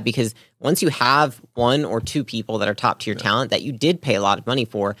glad, because once you have 1 or 2 people that are top tier talent that you did pay a lot of money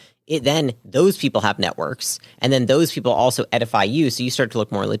for, then those people have networks, and then those people also edify you, so you start to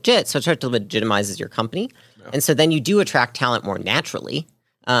look more legit, so it starts to legitimizes your company. And so then you do attract talent more naturally,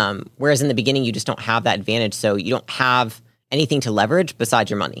 whereas in the beginning you just don't have that advantage, so you don't have anything to leverage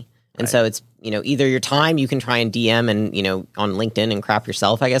besides your money. And so it's, either your time you can try and DM and, on LinkedIn and crap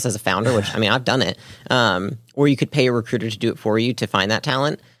yourself, I guess, as a founder, which, I mean, I've done it. Or you could pay a recruiter to do it for you to find that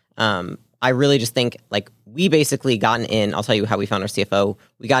talent. I really just think, like, we basically gotten in, I'll tell you how we found our CFO.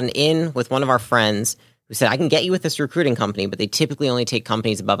 We gotten in with one of our friends who said, I can get you with this recruiting company, but they typically only take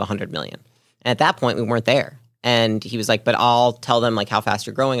companies above 100 million. And at that point, we weren't there. And he was like, but I'll tell them, like, how fast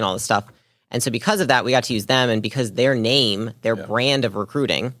you're growing and all this stuff. And so because of that, we got to use them, and because their name, their brand of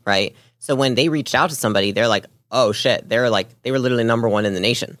recruiting, right? So when they reached out to somebody, they're like, oh shit, they were literally number 1 in the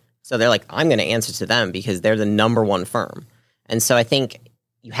nation. So they're like, I'm going to answer to them because they're the number 1 firm. And so I think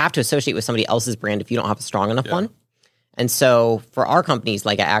you have to associate with somebody else's brand if you don't have a strong enough one. And so for our companies,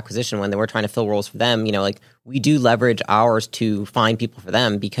 like at Acquisition, when they were trying to fill roles for them, like we do leverage ours to find people for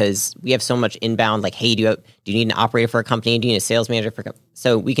them, because we have so much inbound, like, hey, do you need an operator for a company? Do you need a sales manager for a company?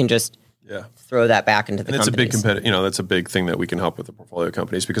 So we can just throw that back into the and it's a big companies. competitive, that's a big thing that we can help with the portfolio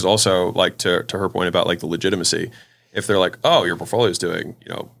companies, because also, like, to her point about like the legitimacy, if they're like, oh, your portfolio is doing,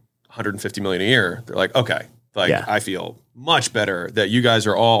 150 million a year, they're like, okay, I feel much better that you guys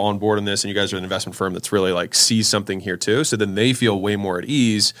are all on board on this, and you guys are an investment firm that's really like sees something here too. So then they feel way more at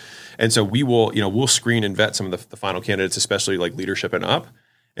ease. And so we will, we'll screen and vet some of the final candidates, especially like leadership and up.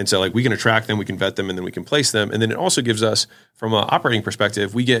 And so like we can attract them, we can vet them, and then we can place them. And then it also gives us, from an operating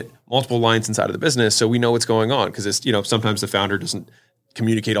perspective, we get multiple lines inside of the business. So we know what's going on, because it's, sometimes the founder doesn't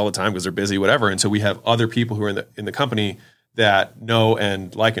communicate all the time because they're busy, whatever. And so we have other people who are in the company that know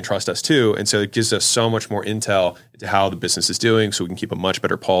and like and trust us too. And so it gives us so much more intel into how the business is doing, so we can keep a much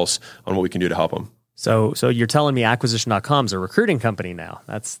better pulse on what we can do to help them. So you're telling me Acquisition.com is a recruiting company now?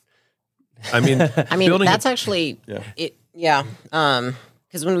 That's, that's actually it. Yeah.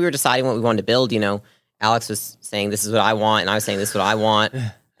 Because when we were deciding what we wanted to build, Alex was saying, this is what I want, and I was saying, this is what I want.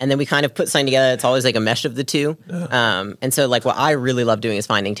 And then we kind of put something together. It's always like a mesh of the two. And so like what I really love doing is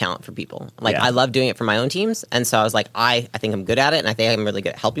finding talent for people. Like I love doing it for my own teams. And so I was like, I think I'm good at it, and I think I'm really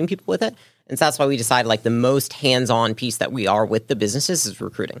good at helping people with it. And so that's why we decided like the most hands-on piece that we are with the businesses is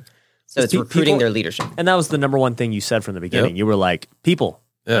recruiting. So it's recruiting their leadership. And that was the number one thing you said from the beginning. Yep. You were like, people.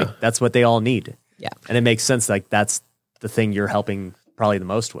 Yeah. Like, that's what they all need. Yeah. And it makes sense. Like that's the thing you're helping probably the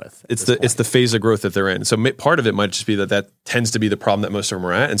most with. It's the phase of growth that they're in. So part of it might just be that tends to be the problem that most of them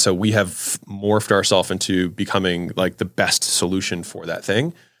are at. And so we have morphed ourselves into becoming like the best solution for that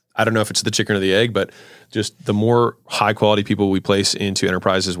thing. I don't know if it's the chicken or the egg, but just the more high quality people we place into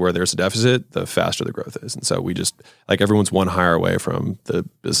enterprises where there's a deficit, the faster the growth is. And so we just, like, everyone's one hire away from the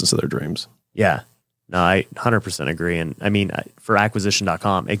business of their dreams. Yeah. No, I 100% agree. And I mean, for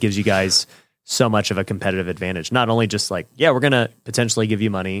Acquisition.com, it gives you guys so much of a competitive advantage. Not only just like, we're going to potentially give you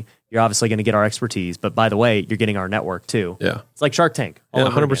money. You're obviously going to get our expertise, but by the way, you're getting our network too. Yeah. It's like Shark Tank.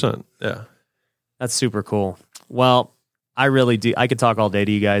 100%. Yeah. That's super cool. Well, I really do. I could talk all day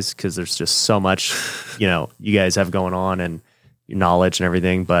to you guys because there's just so much, you guys have going on and your knowledge and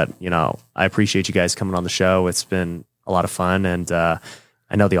everything. But, I appreciate you guys coming on the show. It's been a lot of fun, and I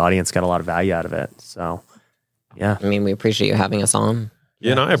know the audience got a lot of value out of it. So, yeah. I mean, we appreciate you having us on.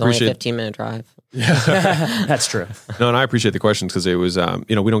 Yeah, no, I appreciate it. 15-minute drive. Yeah, that's true. No, and I appreciate the questions, because it was,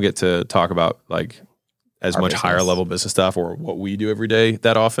 we don't get to talk about like as Our much business. higher level business stuff or what we do every day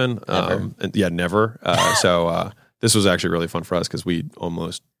that often. Never. So this was actually really fun for us, because we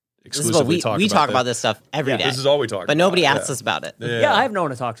almost exclusively we talk about this stuff every day. This is all we talk about. But nobody asks us about it. Yeah, I have no one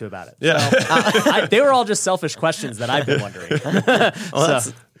to talk to about it. Yeah. So, they were all just selfish questions that I've been wondering.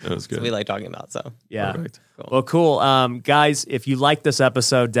 That was good. We like talking about, so. Yeah. Perfect. Cool. Well, cool. Guys, if you like this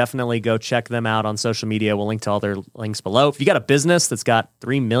episode, definitely go check them out on social media. We'll link to all their links below. If you got a business that's got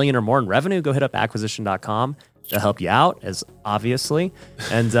 $3 million or more in revenue, go hit up Acquisition.com. They'll help you out, as obviously.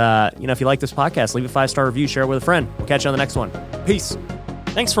 And, if you like this podcast, leave a 5-star review, share it with a friend. We'll catch you on the next one. Peace.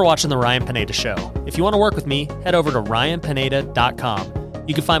 Thanks for watching The Ryan Pineda Show. If you want to work with me, head over to ryanpineda.com.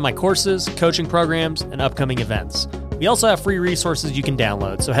 You can find my courses, coaching programs, and upcoming events. We also have free resources you can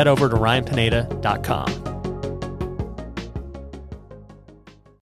download, so head over to ryanpineda.com.